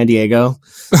actor in San Diego.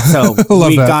 So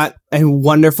we got a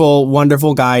wonderful,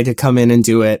 wonderful guy to come in and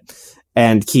do it.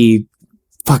 And he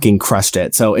fucking crushed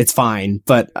it. So it's fine.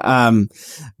 But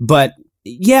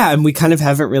yeah, and we kind of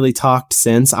haven't really talked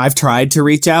since. I've tried to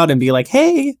reach out and be like,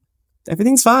 hey,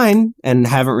 everything's fine, and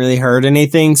haven't really heard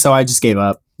anything. So I just gave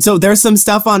up. So there's some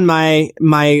stuff on my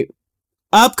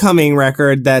upcoming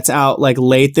record that's out like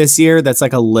late this year. That's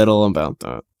like a little about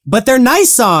that. But they're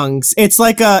nice songs. It's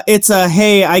a,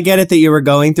 hey, I get it that you were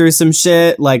going through some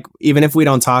shit. Like, even if we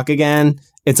don't talk again,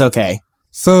 it's okay.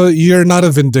 So you're not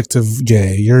a vindictive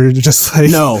gay. You're just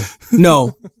like... No.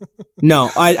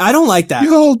 I don't like that.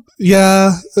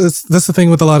 That's the thing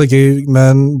with a lot of gay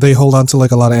men. They hold on to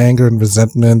like a lot of anger and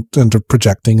resentment and they're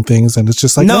projecting things. And it's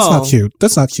just like,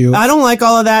 That's not cute. I don't like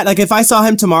all of that. Like, if I saw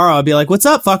him tomorrow, I'd be like, what's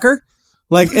up, fucker?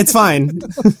 Like, it's fine.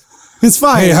 It's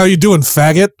fine. Hey, how you doing,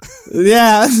 faggot?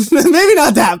 Yeah, maybe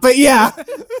not that, but yeah.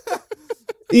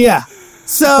 Yeah.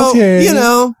 So, you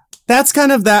know, that's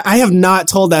kind of that. I have not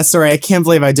told that story. I can't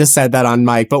believe I just said that on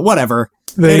mic, but whatever.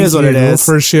 It is what it is.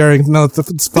 For sharing. No,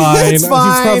 it's fine. He's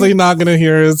probably not going to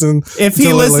hear us. And if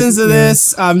he listens to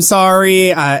this, I'm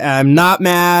sorry. I'm not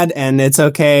mad, and it's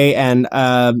okay. And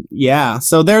yeah,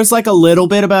 so there's like a little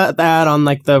bit about that on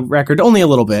like the record, only a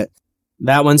little bit.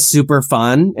 That one's super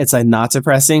fun. It's like not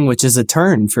depressing, which is a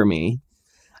turn for me.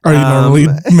 Are you normally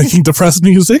making depressed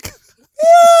music? Yeah,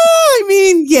 I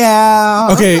mean, yeah.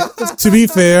 Okay, to be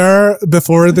fair,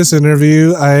 before this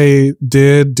interview, I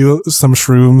did do some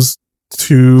shrooms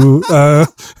to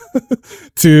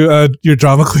your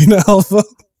Drama Queen album.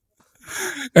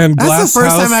 And that's the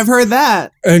first time I've heard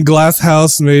that. And Glass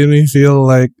House made me feel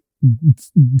like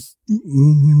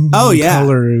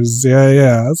colors.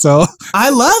 Yeah. So I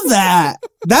love that.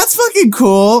 That's fucking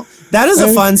cool. That is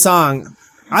a fun song.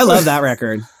 I love that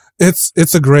record.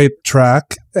 It's a great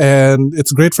track, and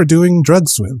it's great for doing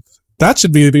drugs with. That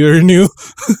should be your new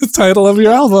title of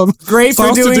your album. Great for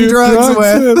Songs to doing do drugs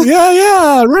with.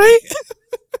 Yeah, right?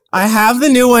 I have the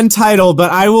new one titled,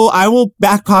 but I will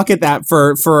back pocket that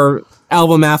for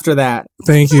album after that.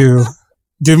 Thank you.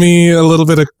 Give me a little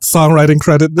bit of songwriting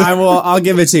credit. I'll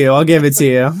give it to you. I'll give it to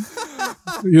you.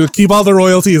 You keep all the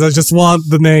royalties. I just want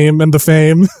the name and the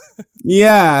fame.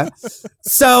 Yeah.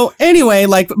 So anyway,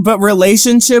 but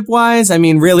relationship wise, I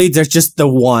mean, really, there's just the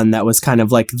one that was kind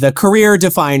of like the career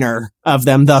definer of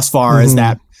them thus far is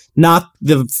that. Not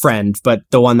the friend, but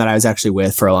the one that I was actually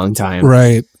with for a long time.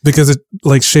 Right. Because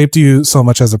it shaped you so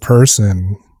much as a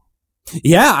person.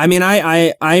 Yeah. I mean,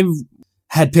 I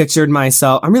had pictured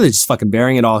myself. I'm really just fucking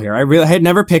bearing it all here. I had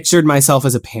never pictured myself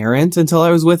as a parent until I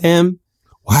was with him.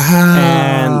 Wow.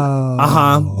 And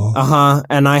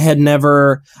and I had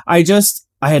never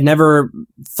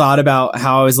thought about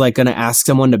how I was going to ask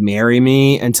someone to marry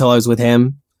me until I was with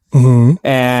him. Mm-hmm.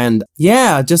 And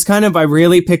yeah, just kind of, I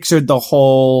really pictured the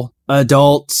whole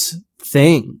adult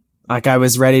thing. Like I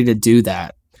was ready to do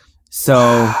that.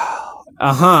 So,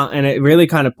 and it really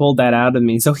kind of pulled that out of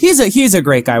me. So he's a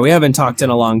great guy. We haven't talked in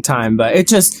a long time, but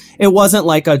it wasn't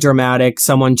like a dramatic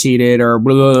someone cheated or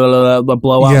blah, blah, blah,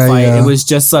 blowout fight. Yeah. It was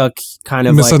just a kind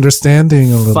of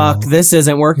misunderstanding, a little. Fuck, this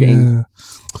isn't working. Yeah.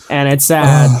 And it's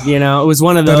sad, it was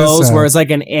one of those where it's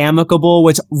like an amicable,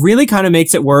 which really kind of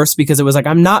makes it worse because it was like,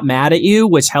 I'm not mad at you,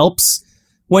 which helps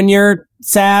when you're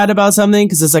sad about something.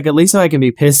 Cause it's like, at least if I can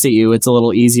be pissed at you, it's a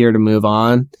little easier to move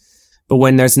on. But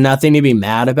when there's nothing to be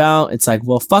mad about, it's like,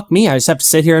 well, fuck me. I just have to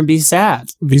sit here and be sad.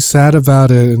 Be sad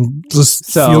about it and just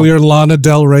feel your Lana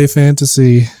Del Rey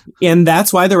fantasy. And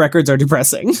that's why the records are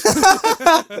depressing.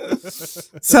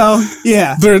 So,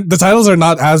 yeah. The titles are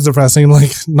not as depressing,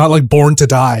 not like Born to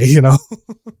Die,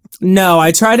 No,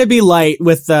 I try to be light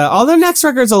with all the next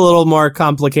record's a little more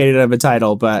complicated of a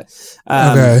title, but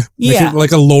okay. Yeah.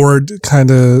 Like a Lord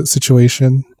kind of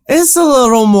situation. It's a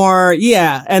little more,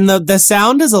 yeah. And the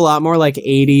sound is a lot more like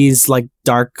 80s, like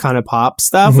dark kind of pop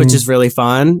stuff, which is really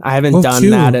fun. I haven't done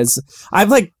cute.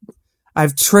 That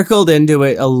I've trickled into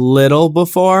it a little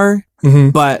before,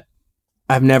 but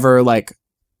I've never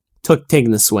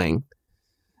taken the swing.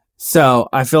 So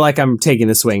I feel like I'm taking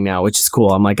the swing now, which is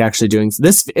cool. I'm actually doing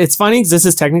this. It's funny because this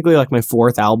is technically my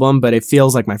fourth album, but it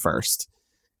feels like my first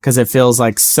because it feels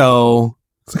so.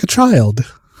 It's like a child.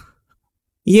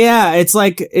 Yeah, it's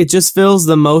it just feels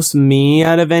the most me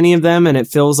out of any of them, and it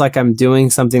feels like I'm doing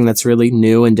something that's really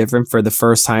new and different for the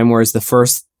first time, whereas the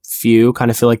first few kind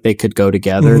of feel like they could go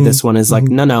together. This one is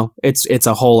no, it's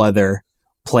a whole other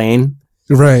plane.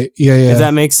 Right. Yeah. If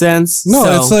that makes sense.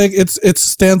 No, so, it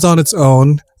stands on its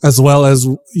own as well as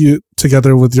you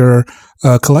together with your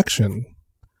collection.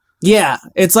 Yeah,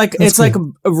 it's cool. Like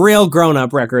a real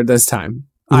grown-up record this time.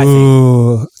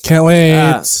 Ooh, can't wait.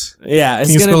 Yeah, it's Can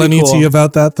you spill any cool. tea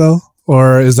about that though?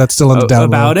 Or is that still on the download?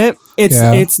 About it?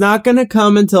 It's not going to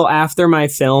come until after my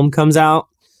film comes out.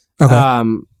 Okay.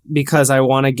 Because I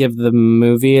want to give the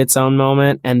movie its own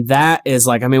moment. And that is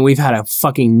we've had a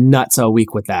fucking nutso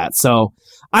week with that. So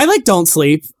I don't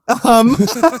sleep.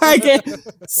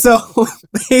 So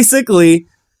basically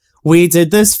we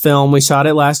did this film. We shot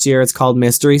it last year. It's called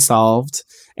Mystery Solved.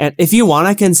 And if you want,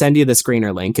 I can send you the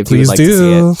screener link if you would like to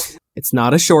see it. It's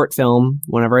not a short film.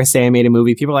 Whenever I say I made a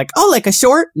movie, people are like, oh, like a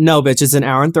short? No, bitch, it's 1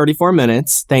 hour and 34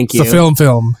 minutes. Thank you. It's a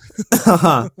film.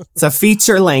 It's a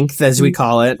feature length, as we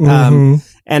call it.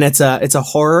 And it's a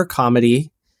horror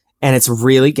comedy, and it's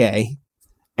really gay,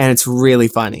 and it's really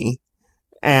funny.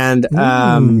 And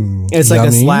it's like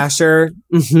a slasher.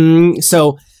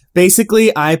 So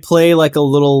basically, I play like a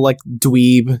little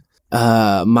dweeb.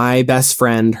 My best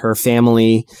friend, her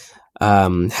family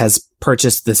has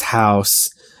purchased this house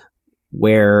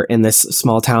where in this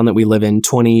small town that we live in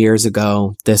 20 years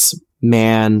ago, this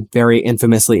man very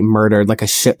infamously murdered like a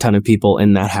shit ton of people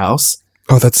in that house.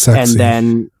 Oh, that's sexy. And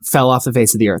then fell off the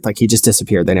face of the earth. He just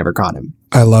disappeared. They never caught him.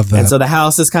 I love that. And so the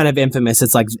house is kind of infamous.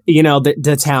 It's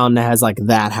the town that has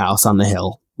that house on the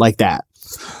hill, like that.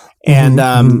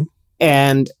 And,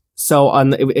 and so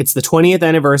it's the 20th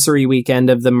anniversary weekend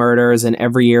of the murders. And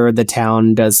every year the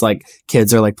town does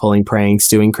kids are pulling pranks,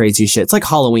 doing crazy shit. It's like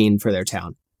Halloween for their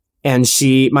town. And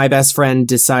my best friend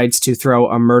decides to throw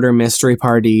a murder mystery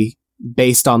party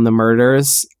based on the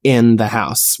murders in the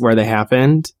house where they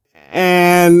happened.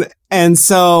 And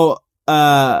so,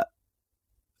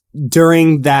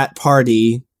 during that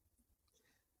party,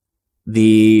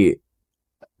 the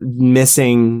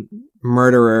missing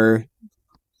murderer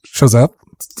shows up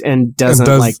and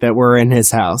doesn't like that we're in his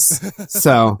house.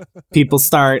 So people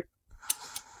start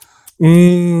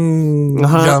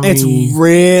Yummy. It's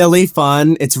really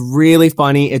fun. It's really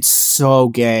funny. It's so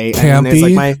gay.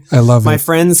 Campy. I love my it.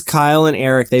 friends Kyle and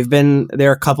Eric.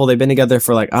 They're a couple. They've been together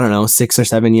for like, I don't know, 6 or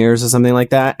 7 years or something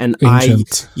like that. And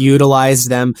Ancient. I utilized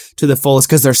them to the fullest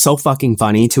because they're so fucking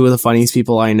funny. Two of the funniest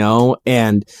people I know.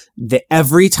 And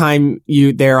every time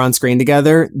they're on screen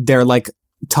together, they're like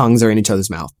tongues are in each other's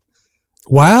mouth.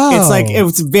 Wow. It's like,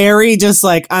 it's very just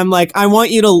like, I'm like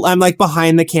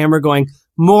behind the camera going,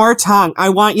 more tongue. I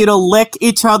want you to lick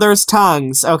each other's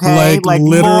tongues, okay? Like more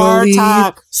literally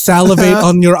tongue. salivate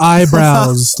on your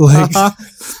eyebrows. Like,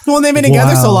 well, they've been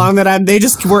together so long that they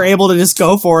just were able to just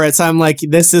go for it. So I'm like,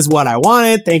 this is what I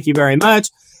wanted. Thank you very much.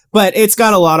 But it's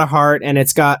got a lot of heart, and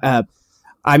it's got,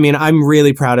 I'm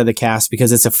really proud of the cast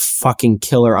because it's a fucking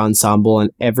killer ensemble, and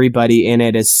everybody in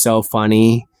it is so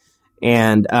funny.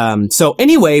 And so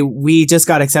anyway, we just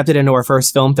got accepted into our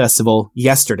first film festival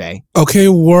yesterday. okay,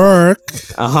 work.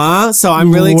 So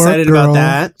I'm really excited about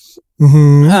that.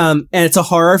 Mm-hmm. And it's a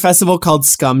horror festival called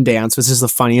Scum Dance, which is the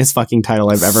funniest fucking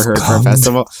title I've ever heard for a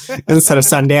festival instead of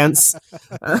Sundance.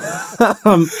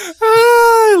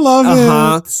 I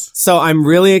love it. So I'm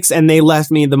really and they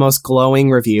left me the most glowing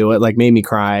review. It like made me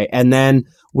cry. And then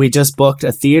we just booked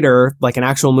a theater, like an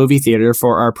actual movie theater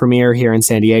for our premiere here in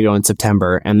San Diego in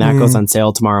September. And that goes on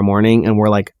sale tomorrow morning. And we're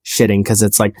like shitting because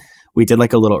it's like, we did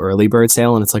like a little early bird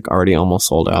sale and it's like already almost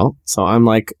sold out. So I'm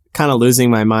like kind of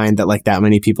losing my mind that like that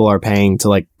many people are paying to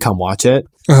like come watch it.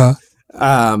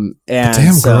 And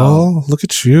damn, girl, look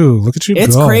at you.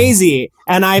 It's go. Crazy.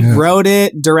 And I wrote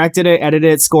it, directed it,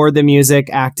 edited it, scored the music,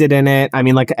 acted in it. I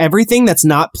mean, like everything that's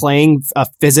not playing a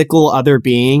physical other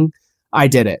being, I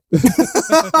did it.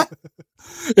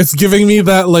 It's giving me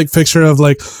that like picture of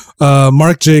like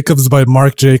Marc Jacobs by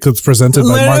Marc Jacobs presented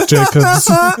by Marc Jacobs.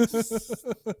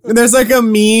 There's like a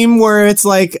meme where it's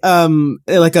like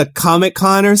a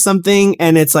Comic-Con or something,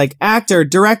 and it's like actor,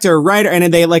 director, writer,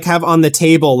 and they like have on the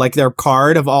table like their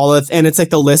card of all of, and it's like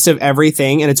the list of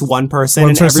everything, and it's one person,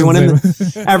 and everyone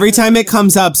every time it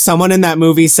comes up, someone in that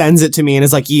movie sends it to me and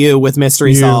is like, you with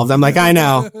mystery solved. I'm like, I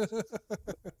know.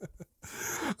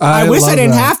 I wish I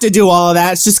didn't have to do all of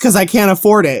that. It's just because I can't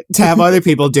afford it to have other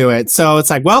people do it. So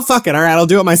it's like, well, fuck it. All right, I'll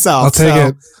do it myself. I'll take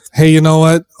it. Hey, you know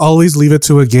what? Always leave it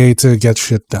to a gay to get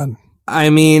shit done.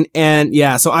 I mean, and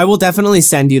yeah, so I will definitely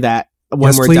send you that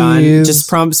when we're done. Just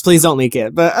promise, please don't leak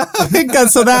it. But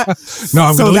so that no,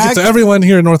 I'm going to leak it to everyone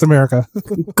here in North America.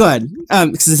 Good.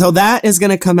 So that is going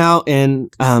to come out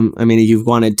in. You've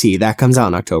wanted tea. That comes out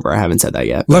in October. I haven't said that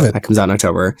yet. Love it. That comes out in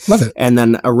October. Love it. And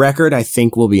then a record, I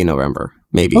think, will be in November.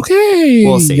 Maybe. Okay.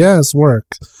 We'll see. Yes,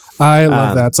 work. I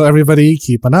love that. So everybody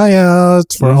keep an eye out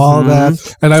for all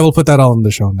that. And I will put that all in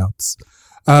the show notes.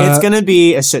 It's going to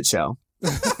be a shit show.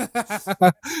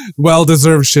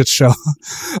 Well-deserved shit show.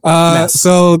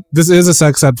 So this is a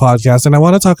sex ed podcast, and I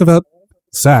want to talk about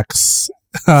sex.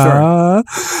 Sure.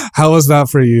 How was that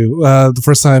for you? The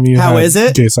first time you How had is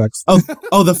it? Gay sex.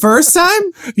 Oh, the first time?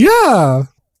 Yeah.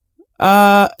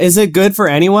 Is it good for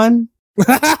anyone?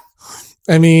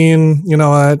 I mean, you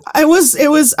know what? I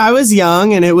was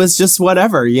young and it was just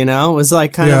whatever, you know? It was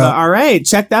like kind of all right,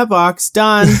 check that box,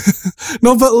 done.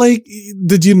 No, but like,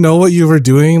 did you know what you were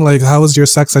doing? Like, how was your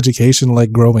sex education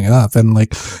like growing up? And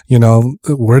like, you know,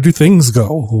 where do things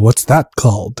go? What's that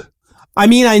called? I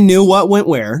mean, I knew what went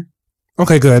where.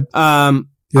 Okay, good. You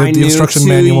had the instruction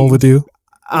manual with you?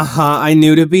 I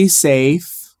knew to be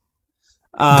safe.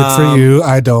 Good for you.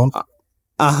 I don't.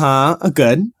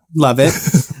 Good. Love it.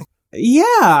 Yeah,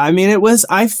 I mean,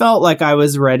 I felt like I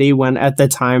was ready at the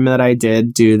time that I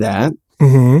did do that.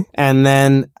 Mm-hmm. And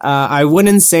then, I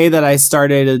wouldn't say that I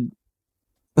started,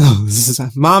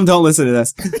 Mom, don't listen to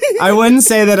this. I wouldn't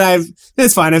say that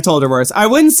it's fine. I've told her worse. I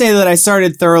wouldn't say that I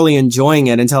started thoroughly enjoying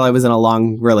it until I was in a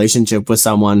long relationship with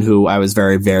someone who I was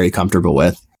very, very comfortable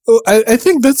with. I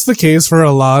think that's the case for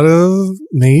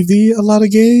maybe a lot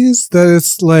of gays, that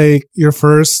it's like your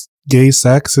first gay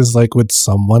sex is like with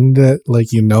someone that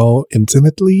like, you know,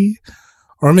 intimately,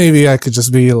 or maybe I could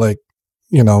just be like,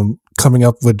 you know, coming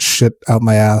up with shit out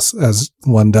my ass as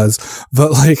one does.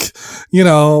 But like, you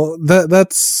know,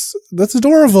 that's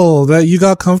adorable that you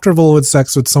got comfortable with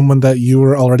sex with someone that you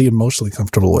were already emotionally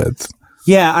comfortable with.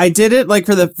 Yeah, I did it like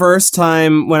for the first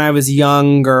time when I was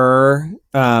younger.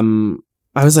 I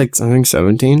was like, I think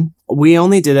 17. We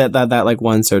only did it that like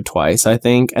once or twice, I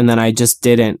think. And then I just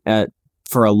didn't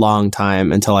for a long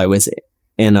time until I was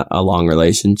in a long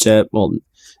relationship. Well, it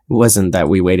wasn't that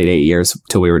we waited 8 years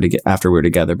till after we were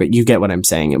together, but you get what I'm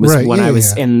saying. It was I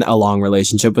was in a long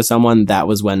relationship with someone, that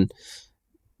was when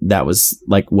that was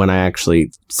like when I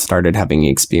actually started having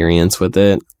experience with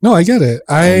it. No, I get it.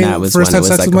 I first had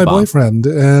sex like with my boyfriend,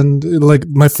 and like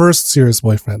my first serious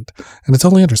boyfriend, and I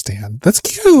totally understand. That's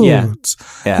cute.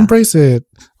 Yeah. Embrace it.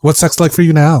 What's sex like for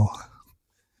you now?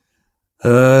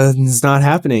 It's not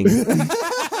happening.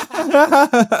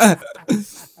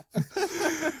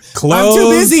 Close I'm too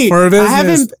busy. For business. I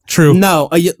haven't. True. No,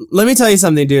 let me tell you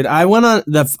something, dude. I went on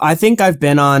I think I've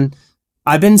been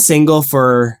single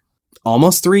for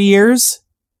almost 3 years,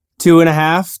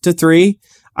 2.5 to 3.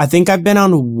 I think I've been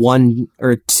on 1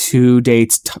 or 2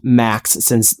 dates max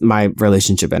since my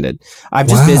relationship ended. I'm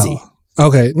just busy.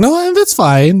 Okay. No, that's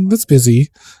fine. That's busy.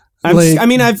 I've busy,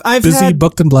 had,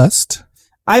 booked, and blessed.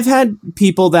 I've had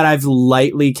people that I've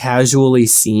lightly, casually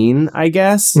seen, I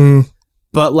guess.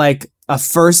 But like a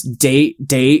first date,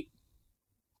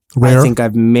 rare. I think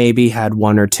I've maybe had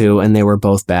 1 or 2, and they were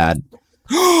both bad.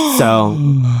 So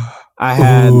I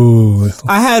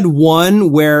had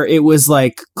one where it was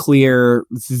like clear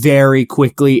very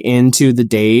quickly into the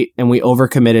date, and we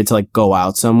overcommitted to like go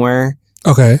out somewhere.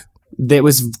 Okay. It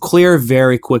was clear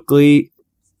very quickly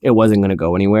it wasn't going to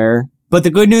go anywhere. But the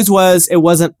good news was it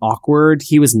wasn't awkward.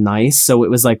 He was nice, so it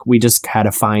was like we just had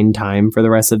a fine time for the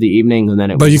rest of the evening, and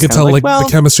then it. But you could tell like well,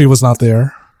 the chemistry was not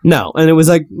there. No, and it was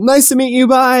like nice to meet you.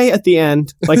 Bye at the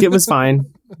end. Like it was fine.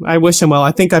 I wish him well.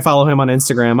 I think I follow him on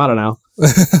Instagram. I don't know,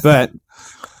 but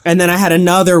and then I had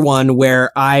another one where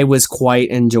I was quite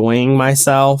enjoying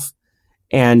myself,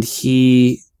 and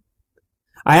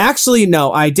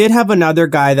I did have another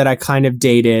guy that I kind of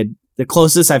dated. The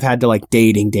closest I've had to like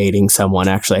dating someone,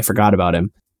 actually, I forgot about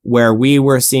him, where we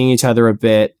were seeing each other a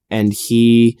bit, and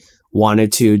he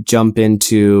wanted to jump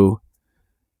into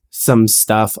some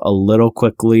stuff a little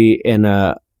quickly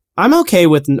I'm okay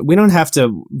with, we don't have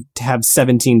to have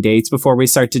 17 dates before we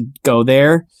start to go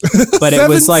there, but it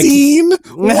was like,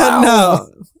 wow. No,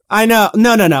 I know.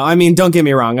 No. I mean, don't get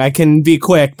me wrong. I can be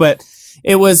quick, but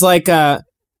it was like,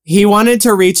 he wanted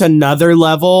to reach another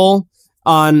level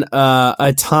on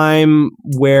a time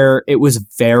where it was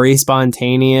very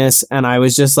spontaneous, and I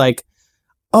was just like,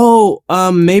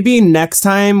 maybe next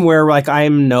time where like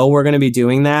we're going to be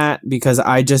doing that, because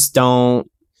I don't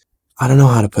know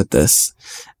how to put this.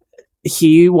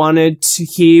 He wanted to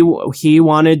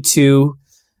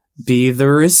be the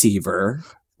receiver,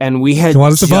 and we had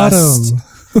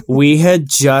we had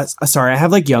just sorry, I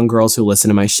have like young girls who listen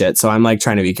to my shit, so I'm like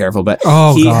trying to be careful, but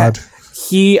they'll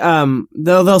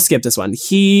skip this one.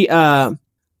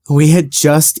 We had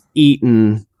just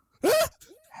eaten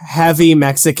heavy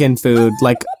Mexican food,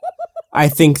 like I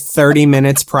think 30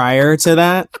 minutes prior to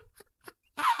that.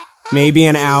 Maybe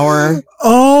an hour.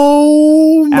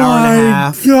 Oh my hour and a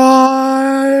half.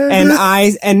 God.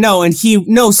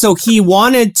 So he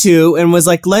wanted to and was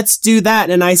like, let's do that.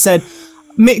 And I said,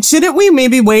 shouldn't we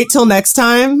maybe wait till next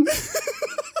time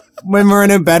when we're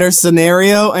in a better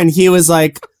scenario? And he was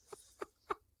like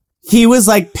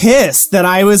pissed that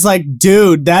I was like,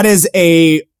 dude, that is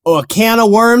a can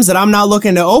of worms that I'm not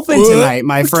looking to open tonight,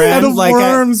 my friend. Can of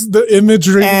worms, the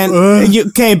imagery. And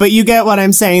but you get what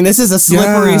I'm saying. This is a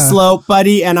slippery slope,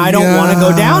 buddy, and I don't want to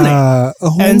go down it.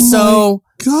 And so,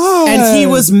 God. And he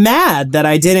was mad that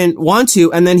I didn't want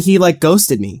to, and then he like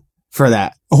ghosted me for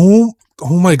that. Oh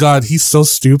my God, he's so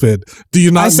stupid. Do you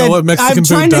not know what Mexican food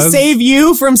does? I'm trying to save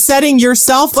you from setting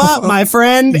yourself up, my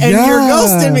friend, and you're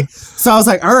ghosting me. So I was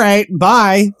like, all right,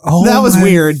 bye. That was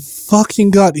weird.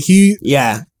 Fucking God. He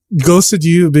ghosted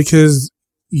you because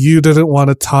you didn't want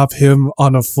to top him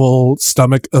on a full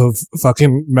stomach of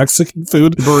fucking Mexican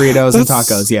food. Burritos and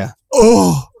tacos, yeah.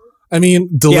 Oh, I mean,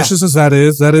 delicious as that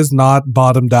is not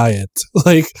bottom diet.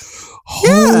 Like,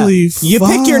 holy fuck. You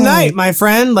pick your night, my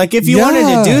friend. Like, if you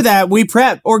wanted to do that, we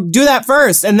prep, or do that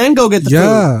first and then go get the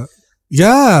food.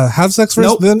 Yeah, have sex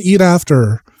first, then eat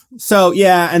after. So,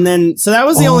 so that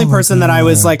was the only person that I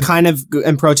was like kind of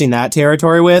approaching that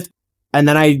territory with. And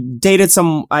then I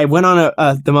went on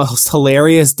the most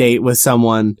hilarious date with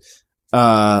someone.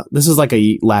 This was like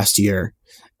last year,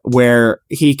 where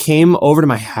he came over to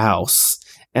my house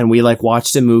and we like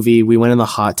watched a movie. We went in the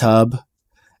hot tub,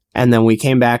 and then we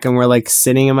came back and we're like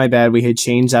sitting in my bed. We had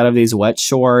changed out of these wet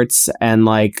shorts, and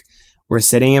like we're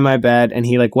sitting in my bed, and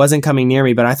he like wasn't coming near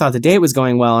me, but I thought the date was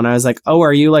going well. And I was like, oh,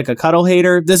 are you like a cuddle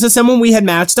hater? This is someone we had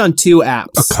matched on 2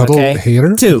 apps. A cuddle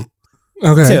hater? 2.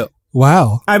 Okay. 2.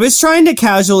 Wow. I was trying to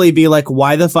casually be like,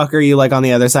 why the fuck are you like on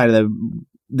the other side of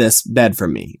this bed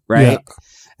from me? Right. Yeah.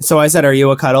 So I said, are you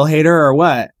a cuddle hater or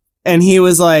what? And he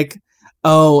was like,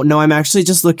 oh no, I'm actually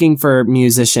just looking for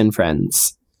musician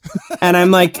friends. And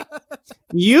I'm like,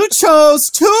 you chose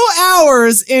 2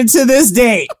 hours into this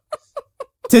date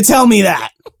to tell me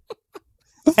that.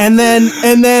 And then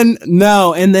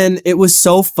it was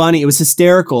so funny. It was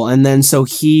hysterical. And then so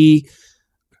he,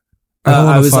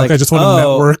 I was like, I just want to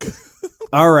network.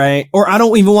 All right. Or I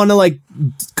don't even want to like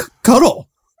cuddle.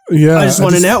 Yeah. I just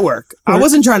want to network. I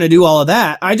wasn't trying to do all of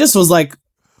that. I just was like,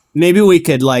 maybe we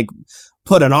could like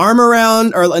put an arm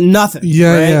around or nothing.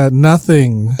 Yeah. Right? Yeah.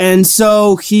 Nothing. And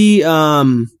so he,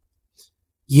 and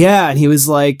he was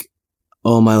like,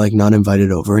 oh, am I like not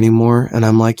invited over anymore? And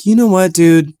I'm like, you know what,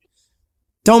 dude?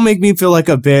 Don't make me feel like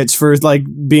a bitch for like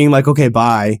being like, okay,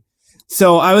 bye.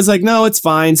 So I was like, no, it's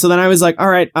fine. So then I was like, all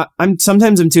right, I'm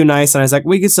too nice. And I was like,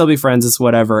 we could still be friends. It's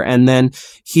whatever. And then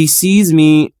he sees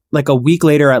me like a week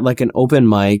later at like an open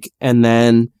mic and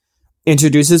then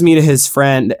introduces me to his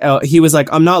friend. He was like,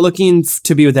 I'm not looking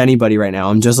to be with anybody right now.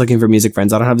 I'm just looking for music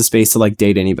friends. I don't have the space to like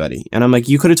date anybody. And I'm like,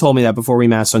 you could have told me that before we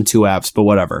matched on 2 apps, but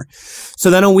whatever.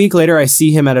 So then a week later, I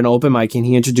see him at an open mic and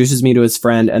he introduces me to his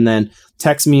friend and then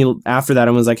texts me after that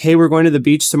and was like, hey, we're going to the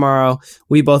beach tomorrow.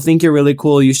 We both think you're really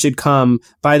cool. You should come.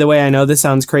 By the way, I know this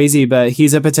sounds crazy, but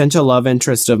he's a potential love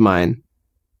interest of mine.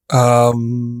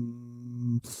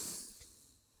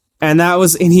 And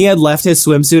he had left his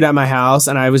swimsuit at my house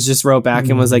and I was just wrote back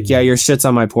and was like, yeah, your shit's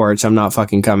on my porch. I'm not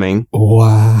fucking coming.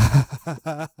 Wow.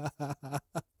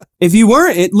 If you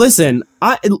weren't, listen,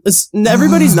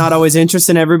 everybody's not always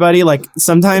interested in everybody. Like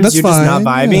sometimes That's you're fine, just not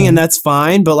vibing and that's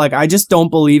fine. But like, I just don't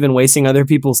believe in wasting other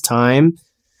people's time.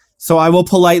 So I will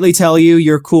politely tell you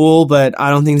you're cool, but I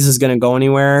don't think this is going to go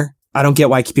anywhere. I don't get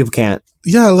why people can't.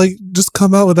 Yeah, like just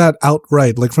come out with that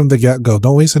outright, like from the get-go.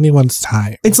 Don't waste anyone's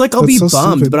time. It's like I'll That's be so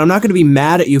bummed, stupid. but I'm not going to be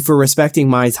mad at you for respecting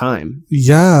my time.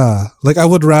 Yeah, like I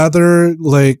would rather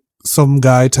like some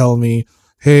guy tell me,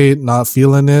 hey, not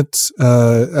feeling it.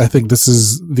 I think this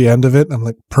is the end of it. I'm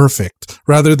like, perfect.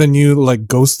 Rather than you like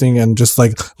ghosting and just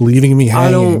like leaving me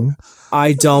hanging.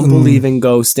 I don't believe in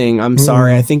ghosting. I'm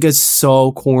sorry. I think it's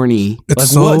so corny.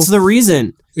 It's like, what's the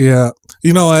reason? Yeah.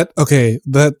 You know what? Okay.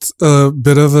 That's a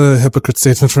bit of a hypocrite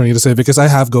statement for me to say because I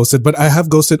have ghosted, but I have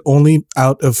ghosted only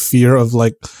out of fear of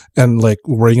like, and like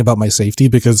worrying about my safety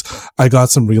because I got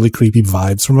some really creepy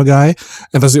vibes from a guy.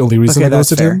 And that's the only reason I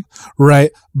ghosted him.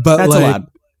 Right. But that's like, allowed.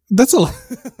 That's a lot.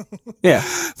 Yeah.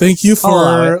 Thank you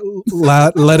for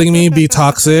letting me be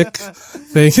toxic.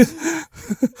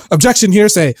 Objection,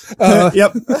 hearsay.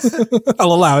 Yep.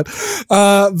 I'll allow it.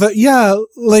 But yeah,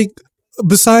 like,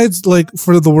 besides like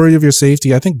for the worry of your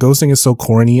safety, I think ghosting is so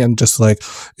corny and just like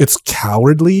it's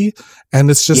cowardly and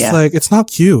it's just like it's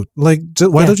not cute. Like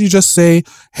why don't you just say,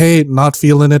 hey, not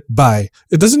feeling it, bye.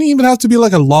 It doesn't even have to be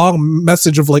like a long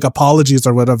message of like apologies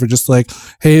or whatever. Just like,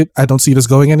 hey, I don't see this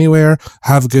going anywhere.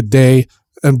 Have a good day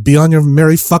and be on your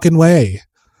merry fucking way.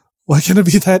 Why can't it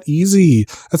be that easy?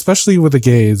 Especially with the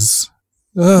gays.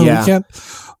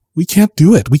 We can't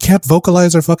do it. We can't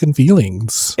vocalize our fucking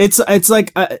feelings. It's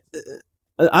like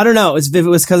I don't know. If it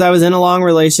was because I was in a long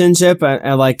relationship,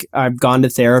 and like I've gone to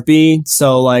therapy,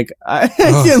 so like I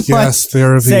can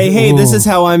therapy. Say, hey, this is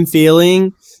how I'm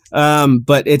feeling.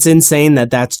 But it's insane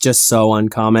that's just so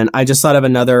uncommon. I just thought of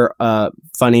another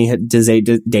funny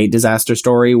date disaster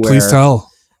story where please tell.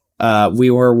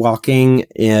 We were walking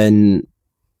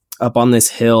up on this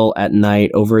hill at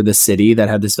night over the city that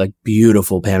had this like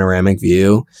beautiful panoramic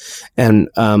view. And,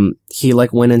 he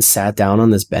like went and sat down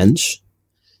on this bench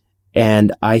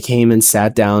and I came and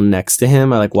sat down next to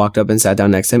him. I like walked up and sat down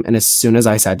next to him. And as soon as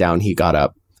I sat down, he got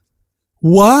up.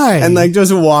 Why? And like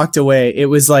just walked away. It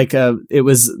was like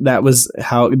that was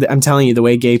how I'm telling you, the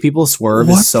way gay people swerve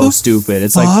is so stupid.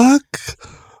 It's like,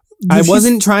 I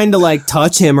wasn't trying to like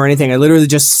touch him or anything. I literally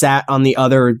just sat on the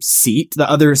other seat, the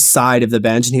other side of the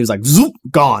bench, and he was like, zoop,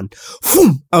 gone.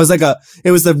 I was like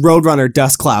it was the Roadrunner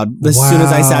dust cloud. As soon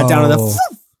as I sat down on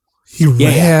he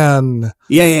ran.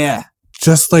 Yeah.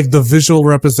 Just like the visual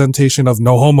representation of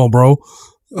no homo, bro.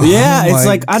 Yeah, it's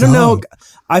like, I don't know.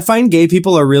 I find gay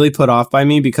people are really put off by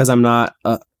me because I'm not,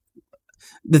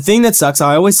 the thing that sucks,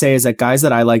 I always say, is that guys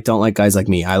that I like don't like guys like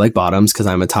me. I like bottoms because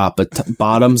I'm a top, but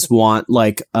bottoms want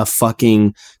like a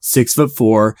fucking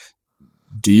 6'4"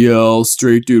 DL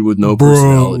straight dude with no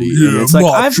personality. And it's like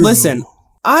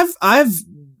I've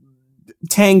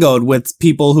tangoed with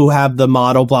people who have the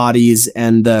model bodies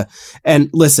and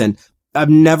listen, I've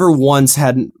never once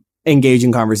had an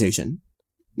engaging conversation.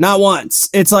 Not once.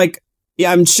 It's like,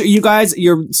 yeah, I'm sure you guys,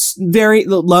 you're very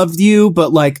loved you,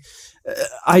 but like,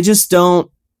 I just don't.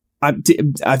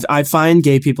 I find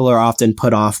gay people are often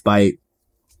put off by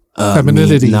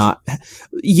femininity,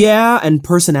 and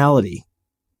personality.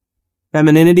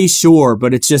 Femininity, sure,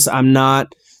 but it's just I'm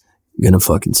not gonna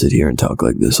fucking sit here and talk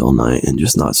like this all night and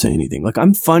just not say anything. Like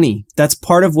I'm funny. That's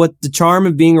part of what the charm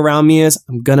of being around me is.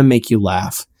 I'm gonna make you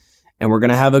laugh, and we're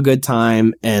going to have a good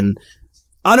time. And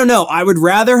I don't know. I would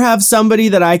rather have somebody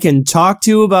that I can talk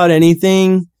to about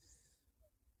anything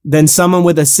than someone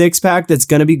with a six-pack that's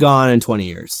going to be gone in 20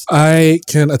 years. I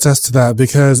can attest to that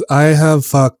because I have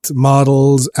fucked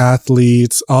models,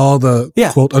 athletes, all the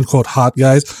quote-unquote hot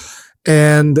guys.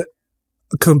 And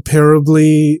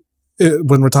comparably,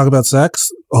 when we're talking about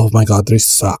sex, oh my God, they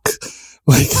suck.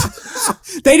 Like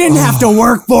they didn't have to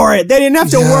work for it. They didn't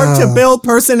have to work to build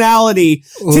personality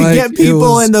to get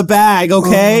people in the bag.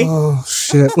 Okay. Oh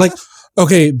shit. Like,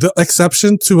 okay. The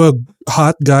exception to a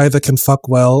hot guy that can fuck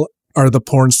well are the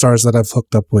porn stars that I've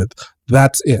hooked up with.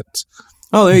 That's it.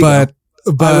 Oh, there you go.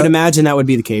 But I would imagine that would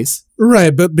be the case.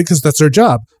 Right. But because that's their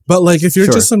job. But like, if you're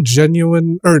just some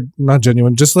genuine or not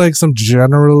genuine, just like some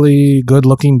generally good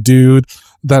looking dude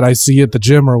that I see at the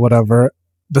gym or whatever,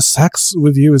 the sex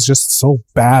with you is just so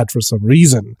bad for some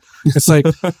reason. It's like,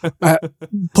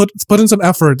 put in some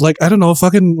effort. Like, I don't know,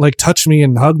 fucking like touch me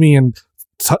and hug me and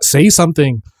say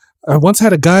something. I once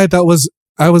had a guy that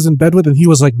I was in bed with and he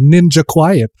was like ninja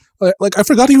quiet. Like I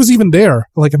forgot he was even there.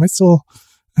 Like, am I still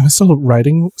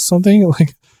writing something?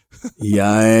 Like,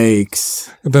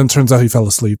 yikes. And then turns out he fell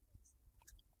asleep.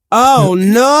 Oh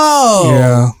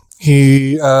no.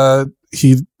 Yeah.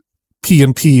 He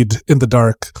P&P'd in the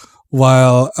dark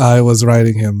while I was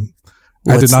writing him.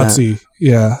 I did not see.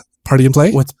 Yeah. Party and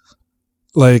play? What?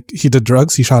 Like, he did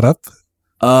drugs, he shot up.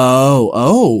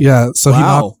 Oh. Yeah. So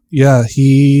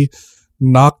he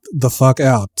knocked the fuck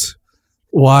out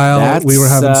while we were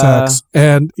having sex.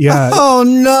 And yeah. Oh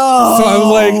no. So I'm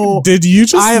like, did you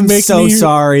just I am so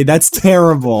sorry. That's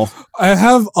terrible. I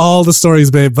have all the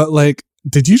stories, babe, but like,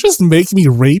 did you just make me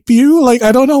rape you? Like,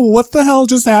 I don't know what the hell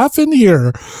just happened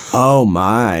here. Oh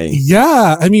my.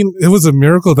 Yeah. I mean, it was a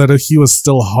miracle that he was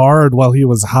still hard while he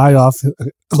was high off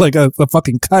like a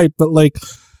fucking kite, but like,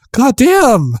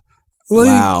 goddamn. Like,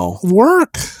 wow.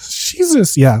 Work.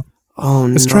 Jesus. Yeah. Oh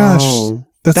no. It's trash.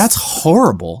 That's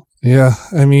horrible. Yeah.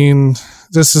 I mean,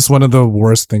 that's just one of the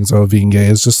worst things about being gay.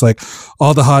 It's just like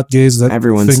all the hot gays that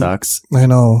everyone sucks. I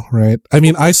know, right? I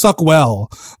mean, I suck well,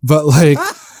 but like,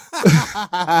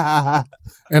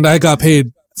 and I got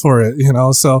paid for it, you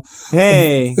know, so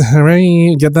hey,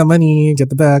 right, get that money, get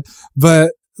the bag.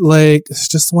 But like, it's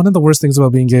just one of the worst things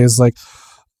about being gay is like,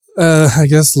 I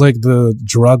guess like the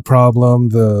drug problem,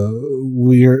 the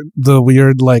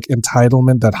weird like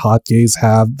entitlement that hot gays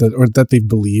have or that they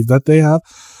believe that they have.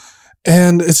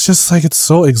 And it's just like, it's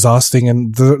so exhausting,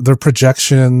 and their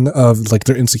projection of like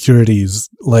their insecurities,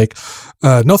 like,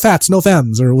 no fats, no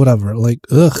femmes or whatever. Like,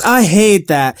 ugh. I hate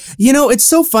that. You know, it's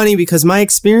so funny because my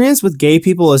experience with gay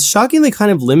people is shockingly kind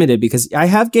of limited because I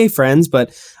have gay friends,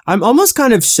 but I'm almost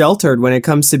kind of sheltered when it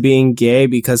comes to being gay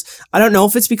because I don't know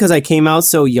if it's because I came out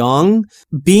so young.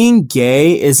 Being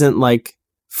gay isn't like,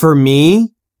 for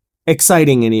me,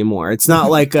 exciting anymore. It's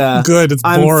not like good. It's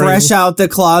I'm boring. Fresh out the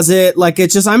closet. Like,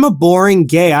 it's just, I'm a boring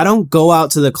gay. I don't go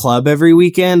out to the club every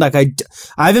weekend. Like, I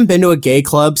haven't been to a gay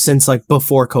club since like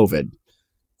before COVID.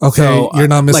 Okay, so, you're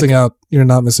not missing out. You're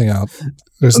not missing out.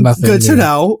 There's nothing. Good to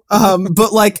know.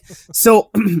 But like,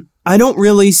 so I don't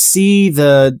really see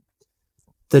the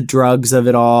drugs of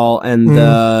it all and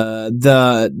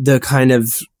the kind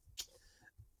of,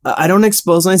 I don't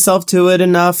expose myself to it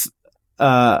enough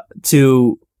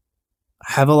to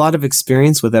have a lot of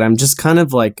experience with it. I'm just kind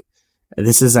of like,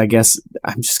 this is, I guess,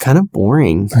 I'm just kind of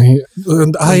boring. I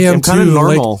am kind of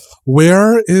normal. Like,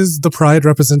 where is the pride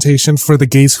representation for the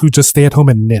gays who just stay at home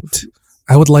and knit?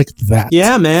 I would like that.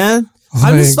 Yeah, man. Like,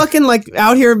 I'm just fucking like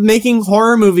out here making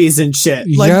horror movies and shit.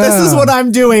 Like, this is what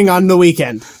I'm doing on the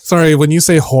weekend. Sorry, when you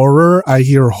say horror, I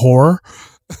hear whore.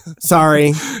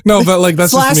 Sorry. No, but like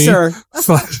that's Slasher. Just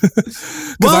me.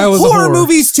 Well, horror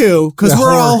movies too, because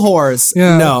we're all whores.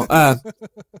 Yeah. No.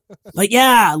 Like,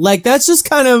 yeah, like that's just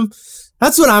kind of,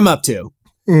 that's what I'm up to.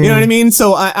 You know what I mean?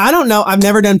 So I don't know. I've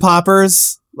never done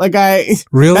poppers. Like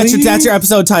really? That's your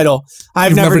episode title.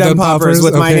 I've never done poppers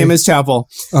with My Name is Chapel.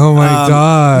 Oh my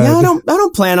God. Yeah, I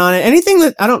don't plan on it. Anything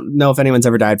that, I don't know if anyone's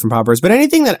ever died from poppers, but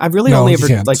anything that I've really only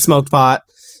ever like smoked pot.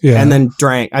 Yeah. And then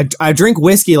drank. I drink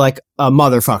whiskey like a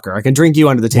motherfucker. I can drink you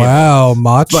under the table. Wow,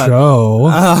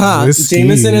 macho. Whiskey.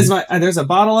 Jameson is my. There's a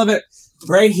bottle of it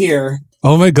right here.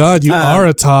 Oh my God, you are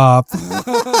a top.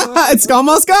 It's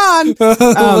almost gone.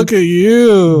 Look at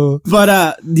you.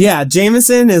 But yeah,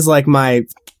 Jameson is like my.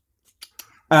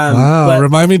 Wow,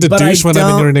 remind me to douche when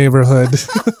I'm in your neighborhood.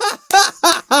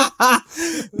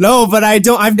 No, but I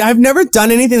don't. I've never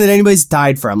done anything that anybody's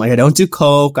died from. Like, I don't do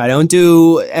coke. I don't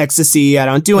do ecstasy. I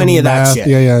don't do any of that shit.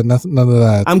 Yeah, none of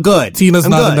that. I'm good. Tina's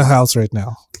not in the house right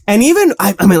now. And even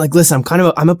I mean, like, listen,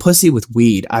 I'm a pussy with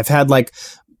weed. I've had like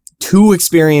two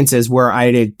experiences where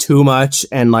I did too much,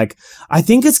 and like I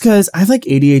think it's because I have like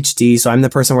ADHD, so I'm the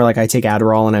person where like I take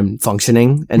Adderall and I'm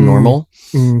functioning and normal,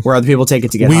 where other people take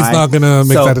it to get Weed's high. not gonna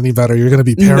make that any better. You're gonna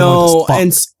be paranoid. No, as fuck.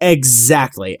 and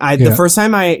exactly. The first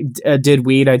time I did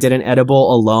weed, I did an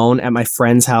edible alone at my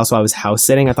friend's house while I was house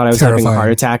sitting. I thought I was having a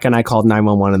heart attack, and I called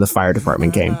 911, and the fire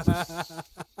department came.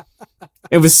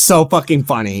 It was so fucking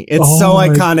funny. It's so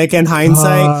iconic in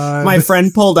hindsight. God. My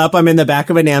friend pulled up. I'm in the back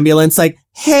of an ambulance like,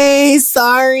 hey,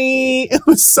 sorry. It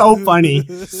was so funny.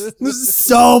 It was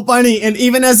so funny. And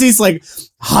even as these like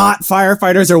hot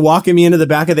firefighters are walking me into the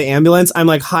back of the ambulance, I'm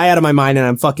like high out of my mind and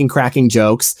I'm fucking cracking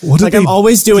jokes. Like I'm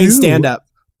always doing stand up.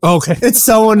 Okay. It's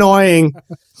so annoying.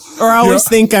 Or I always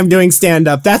think I'm doing stand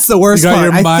up. That's the worst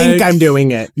part. I think I'm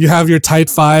doing it. You have your tight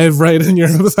five right in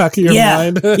the back of your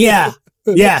mind.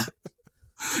 Yeah.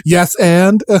 Yes,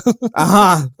 and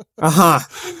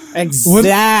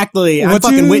exactly. I'm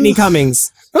fucking Whitney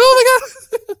Cummings. Oh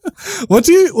my god! What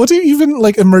do you even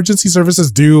like emergency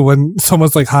services do when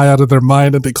someone's like high out of their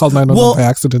mind and they call 911 by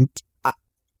accident?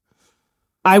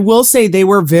 I will say they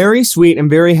were very sweet and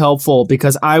very helpful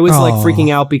because I was like freaking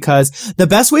out because the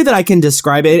best way that I can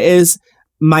describe it is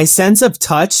my sense of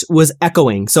touch was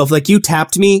echoing. So if like you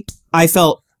tapped me, I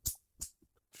felt.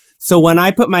 So when I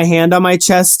put my hand on my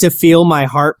chest to feel my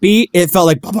heartbeat, it felt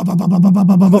like,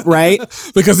 right?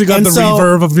 Because you got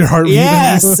reverb of your heartbeat.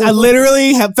 Yes, I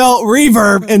literally felt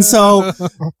reverb. And so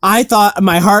I thought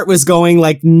my heart was going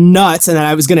like nuts and that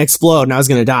I was going to explode and I was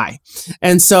going to die.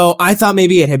 And so I thought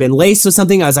maybe it had been laced with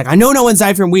something. I was like, I know no one's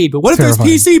died from weed, but what if there's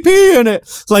PCP in it?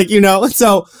 Like,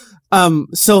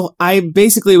 so I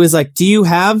basically was like, do you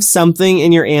have something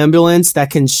in your ambulance that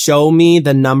can show me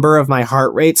the number of my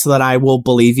heart rate so that I will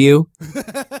believe you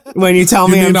when you tell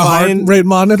me I'm fine? Heart rate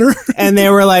monitor? And they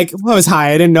were like, well, I was high.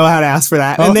 I didn't know how to ask for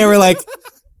that. And they were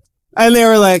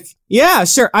like, yeah,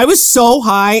 sure. I was so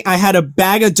high. I had a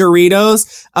bag of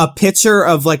Doritos, a pitcher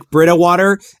of like Brita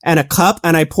water and a cup.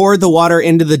 And I poured the water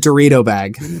into the Dorito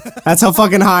bag. That's how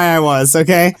fucking high I was.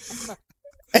 Okay.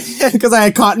 Because I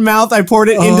had cotton mouth, I poured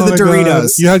it into the Doritos. God.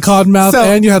 You had cotton mouth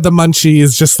and you had the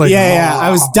munchies, just like I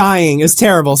was dying. It was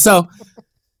terrible. So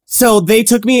they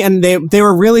took me and they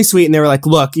were really sweet and they were like,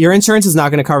 look, your insurance is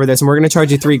not going to cover this and we're going to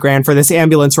charge you $3,000 for this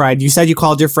ambulance ride. You said you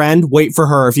called your friend. Wait for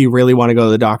her if you really want to go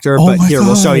to the doctor. But here,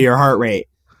 we'll show you your heart rate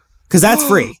because that's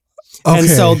free. Okay. And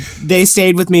so they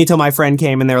stayed with me till my friend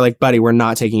came and they were like, buddy, we're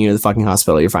not taking you to the fucking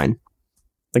hospital. You're fine.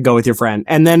 Like, go with your friend.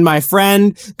 And then my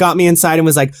friend got me inside and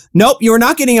was like, nope, you are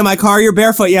not getting in my car. You're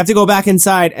barefoot. You have to go back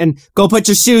inside and go put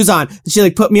your shoes on. And she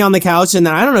like put me on the couch. And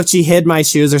then I don't know if she hid my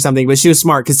shoes or something, but she was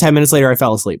smart because 10 minutes later I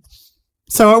fell asleep.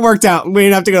 So it worked out. We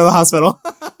didn't have to go to the hospital.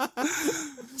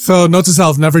 So note to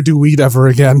self, never do weed ever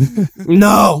again.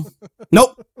 No.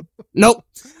 Nope.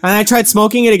 And I tried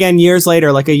smoking it again years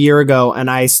later, like a year ago, and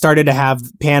I started to have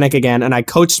panic again. And I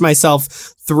coached myself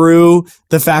through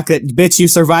the fact that, bitch, you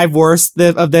survived worse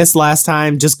of this last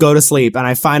time. Just go to sleep. And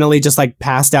I finally just like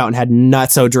passed out and had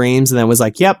nutso dreams and then was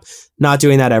like, yep, not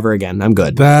doing that ever again. I'm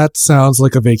good. That sounds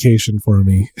like a vacation for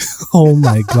me. Oh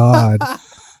my God.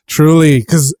 Truly,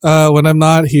 because when I'm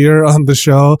not here on the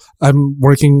show, I'm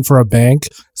working for a bank.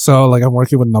 So like I'm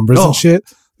working with numbers and shit.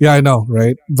 Yeah, I know,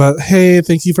 right? But hey,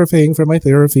 thank you for paying for my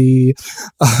therapy.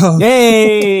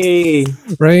 Yay!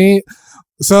 Right?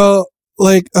 So,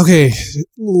 like, okay,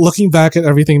 looking back at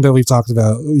everything that we've talked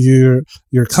about, your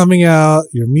coming out,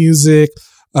 your music,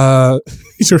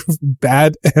 your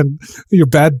bad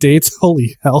dates.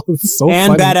 Holy hell, it's so and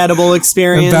funny. Bad edible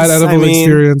experience.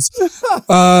 Experience.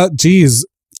 Geez,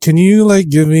 can you like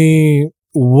give me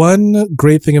one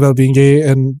great thing about being gay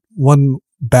and one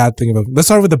bad thing about? Let's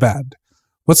start with the bad.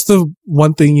 What's the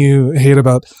one thing you hate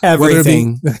about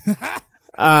everything? What's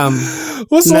the one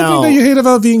thing that you hate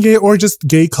about being gay or just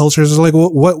gay cultures? Like,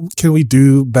 what can we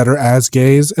do better as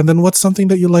gays? And then what's something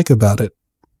that you like about it?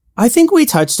 I think we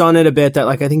touched on it a bit that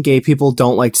like, I think gay people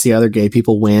don't like to see other gay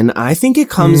people win. I think it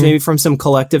comes maybe from some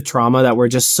collective trauma that we're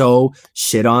just so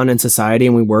shit on in society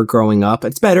and we were growing up.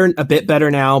 It's a bit better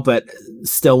now, but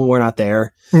still we're not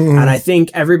there. And I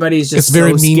think everybody's just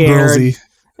very mean scared. Girlsy.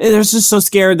 They're just so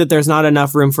scared that there's not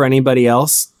enough room for anybody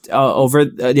else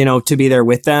to be there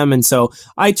with them. And so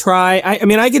I try. I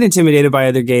mean, I get intimidated by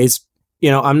other gays.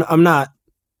 I'm not.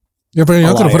 Yeah, but you're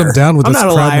not going to put them down with this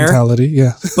crowd mentality.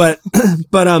 Yeah.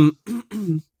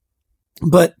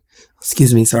 But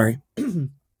excuse me, sorry.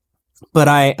 But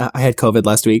I had COVID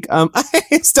last week. I'm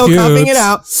still coughing it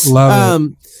out. Love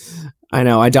it. I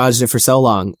know I dodged it for so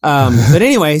long. But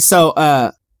anyway, so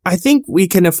I think we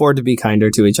can afford to be kinder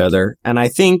to each other. And I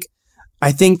think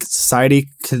society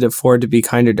could afford to be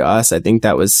kinder to us. I think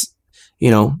that was,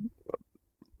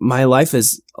 my life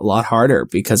is a lot harder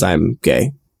because I'm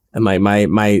gay, and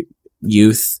my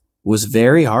youth was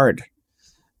very hard,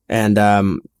 and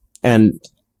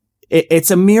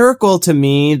it's a miracle to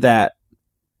me that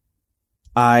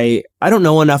I don't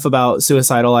know enough about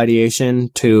suicidal ideation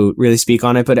to really speak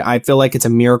on it, but I feel like it's a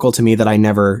miracle to me that I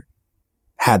never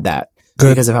had that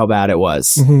because of how bad it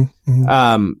was.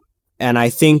 And I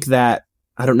think that,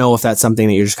 I don't know if that's something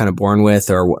that you're just kind of born with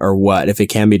or what, if it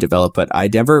can be developed, but I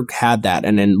never had that.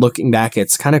 And then looking back,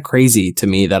 it's kind of crazy to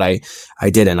me that I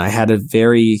didn't. I had a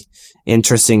very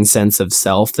interesting sense of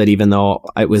self that even though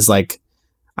it was like,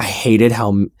 I hated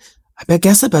how, I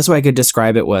guess the best way I could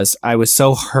describe it was I was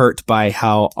so hurt by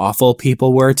how awful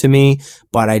people were to me,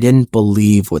 but I didn't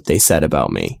believe what they said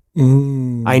about me.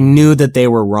 I knew that they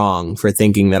were wrong for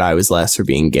thinking that I was less for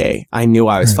being gay. I knew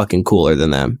I was fucking cooler than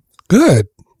them. Good.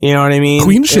 You know what I mean?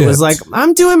 Queen shit. It was like,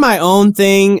 I'm doing my own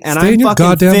thing and Stay I'm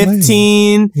fucking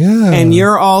 15 yeah. and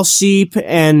you're all sheep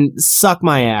and suck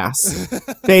my ass,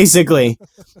 basically.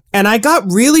 And I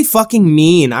got really fucking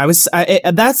mean. That's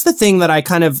the thing that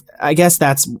I guess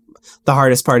that's the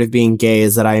hardest part of being gay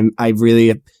is that I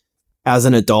really, as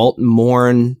an adult,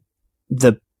 mourn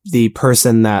the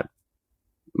person that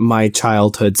my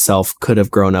childhood self could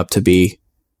have grown up to be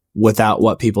without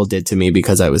what people did to me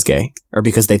because I was gay or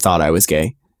because they thought I was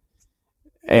gay.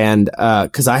 And,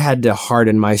 cause I had to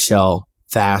harden my shell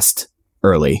fast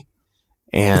early.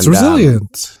 And it's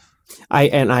resilient. I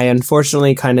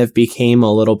unfortunately kind of became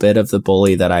a little bit of the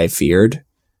bully that I feared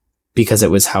because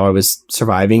it was how I was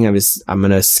surviving. I'm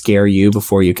going to scare you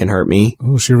before you can hurt me.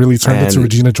 Oh, she really turned into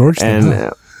Regina George.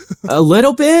 And a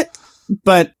little bit,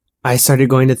 but I started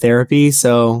going to therapy.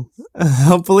 So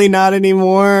hopefully not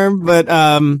anymore, but,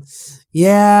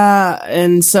 yeah.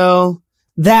 And so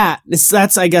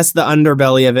that's, I guess, the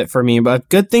underbelly of it for me. But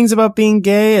good things about being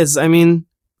gay is, I mean,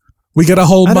 we get a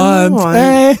whole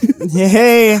month.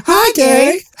 Hey, hi,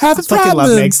 gay. Have a fucking love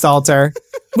Meg Stalter.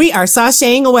 We are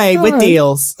sashaying away with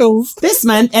deals this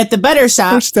month at the Butter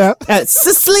Shop. At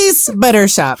Cicely's Butter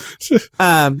Shop.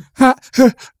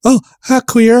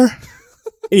 Queer.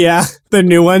 Yeah, the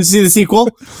new one. See the sequel?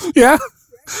 Yeah.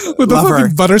 With the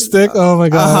fucking butter stick. Oh my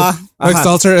god. Meg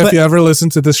Stalter, if you ever listen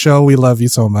to this show, we love you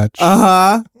so much.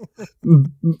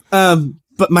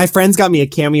 But my friends got me a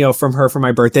cameo from her for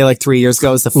my birthday like 3 years ago.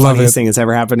 It was the funniest thing that's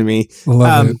ever happened to me.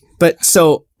 Love it. But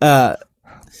so, a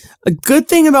good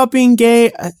thing about being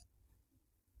gay,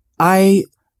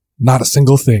 not a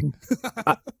single thing.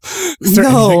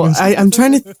 No, I'm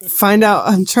trying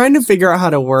to figure out how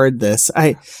to word this.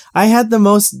 I had the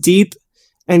most deep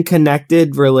and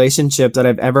connected relationship that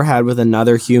I've ever had with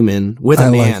another human, with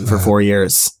a man for 4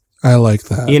 years. I like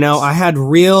that. You know, I had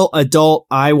real adult,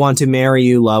 I want to marry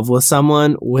you love with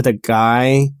someone, with a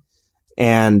guy,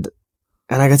 and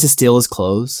I got to steal his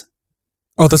clothes.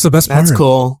 Oh, that's the best part. That's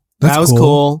cool. That was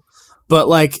cool. But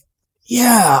like,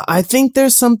 yeah, I think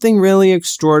there's something really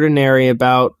extraordinary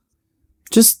about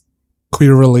just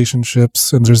queer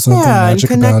relationships, and there's something magic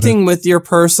and connecting about it. with your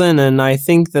person, and I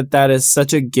think that is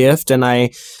such a gift, and I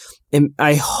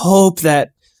hope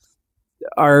that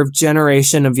our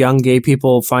generation of young gay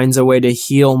people finds a way to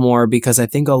heal more, because I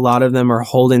think a lot of them are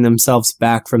holding themselves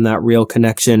back from that real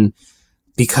connection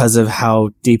because of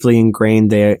how deeply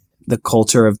ingrained the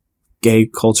culture of gay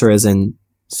culture is in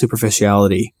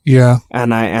superficiality. Yeah.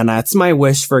 And that's my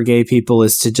wish for gay people,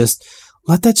 is to just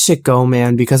let that shit go,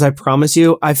 man, because I promise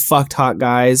you, I fucked hot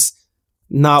guys.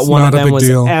 Not one of them was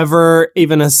ever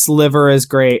even a sliver as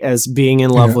great as being in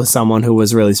love with someone who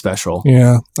was really special.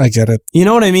 Yeah, I get it. You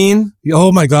know what I mean?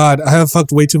 Oh my God. I have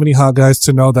fucked way too many hot guys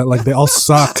to know that, like, they all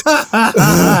suck.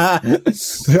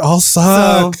 They all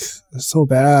suck. They're so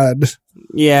bad.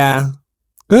 Yeah.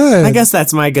 Good. I guess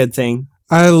that's my good thing.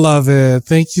 I love it.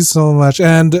 Thank you so much.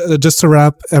 And just to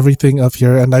wrap everything up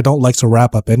here, and I don't like to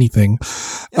wrap up anything,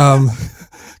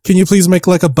 can you please make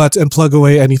like a butt and plug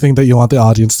away anything that you want the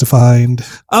audience to find?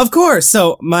 Of course.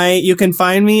 So you can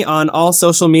find me on all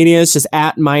social medias, just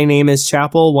at My Name is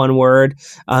Chapel, one word.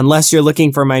 Unless you're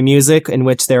looking for my music, in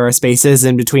which there are spaces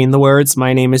in between the words,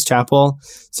 My Name is Chapel.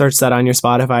 Search that on your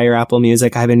Spotify or Apple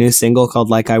Music. I have a new single called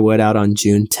Like I Would out on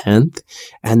June 10th.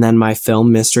 And then my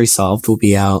film Mystery Solved will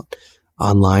be out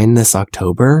online this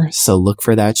October. So look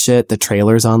for that shit. The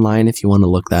trailer's online if you want to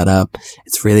look that up.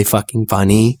 It's really fucking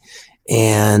funny.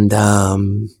 And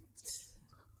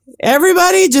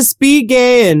everybody just be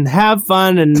gay and have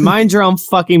fun and mind your own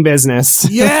fucking business.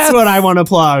 Yeah, that's what I want to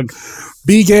plug.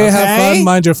 Be gay, have fun,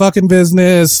 mind your fucking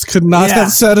business. Could not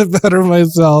have said it better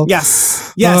myself.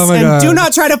 Yes. Oh my God. Do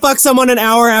not try to fuck someone an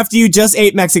hour after you just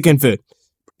ate Mexican food.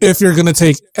 if you're going to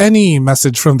take any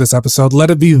message from this episode, let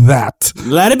it be that.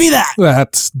 Let it be that.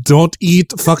 That don't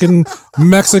eat fucking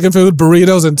Mexican food,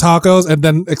 burritos, and tacos, and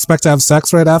then expect to have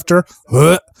sex right after.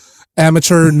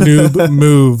 Amateur noob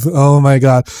move. Oh my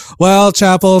God. Well,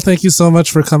 Chapel, thank you so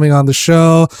much for coming on the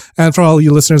show. And for all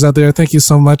you listeners out there, thank you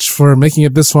so much for making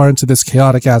it this far into this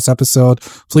chaotic ass episode.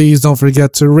 Please don't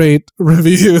forget to rate,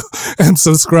 review, and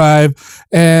subscribe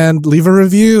and leave a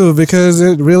review because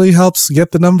it really helps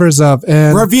get the numbers up.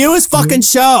 And review his fucking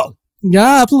show.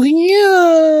 Yeah, please.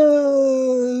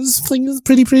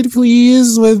 Pretty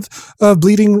please with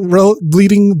bleeding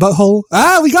butthole.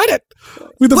 We got it.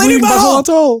 With the bleeding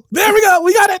butthole. There we go.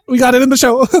 We got it. We got it in the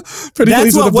show.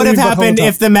 That's what would have happened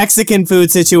if the Mexican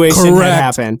food situation had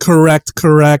happened. Correct.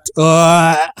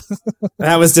 That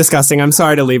was disgusting. I'm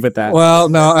sorry to leave with that. Well,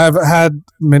 no, I've had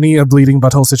many bleeding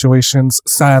butthole situations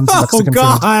sans Mexican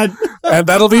food. And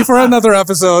that'll be for another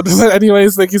episode. But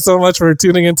anyways, thank you so much for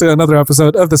tuning into another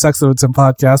episode of the Sex Ed with Tim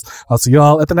podcast. I'll see you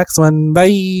all at the next one.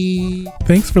 Bye.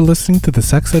 Thanks for listening to the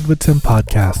Sex Ed with Tim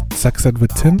podcast. Sex Ed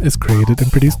with Tim is created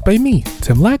and produced by me,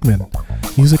 Tim Lagman.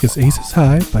 Music is Aces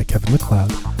High by Kevin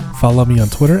MacLeod. Follow me on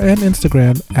Twitter and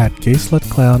Instagram at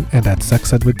GaySlutClown and at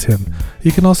Sex Ed with Tim.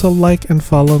 You can also like and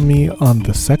follow me on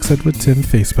the Sex Ed with Tim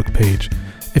Facebook page.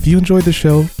 If you enjoyed the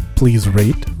show, please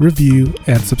rate, review,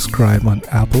 and subscribe on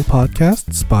Apple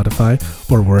Podcasts, Spotify,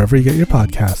 or wherever you get your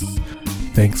podcasts.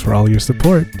 Thanks for all your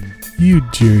support, you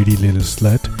dirty little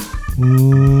slut.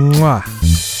 Mwah.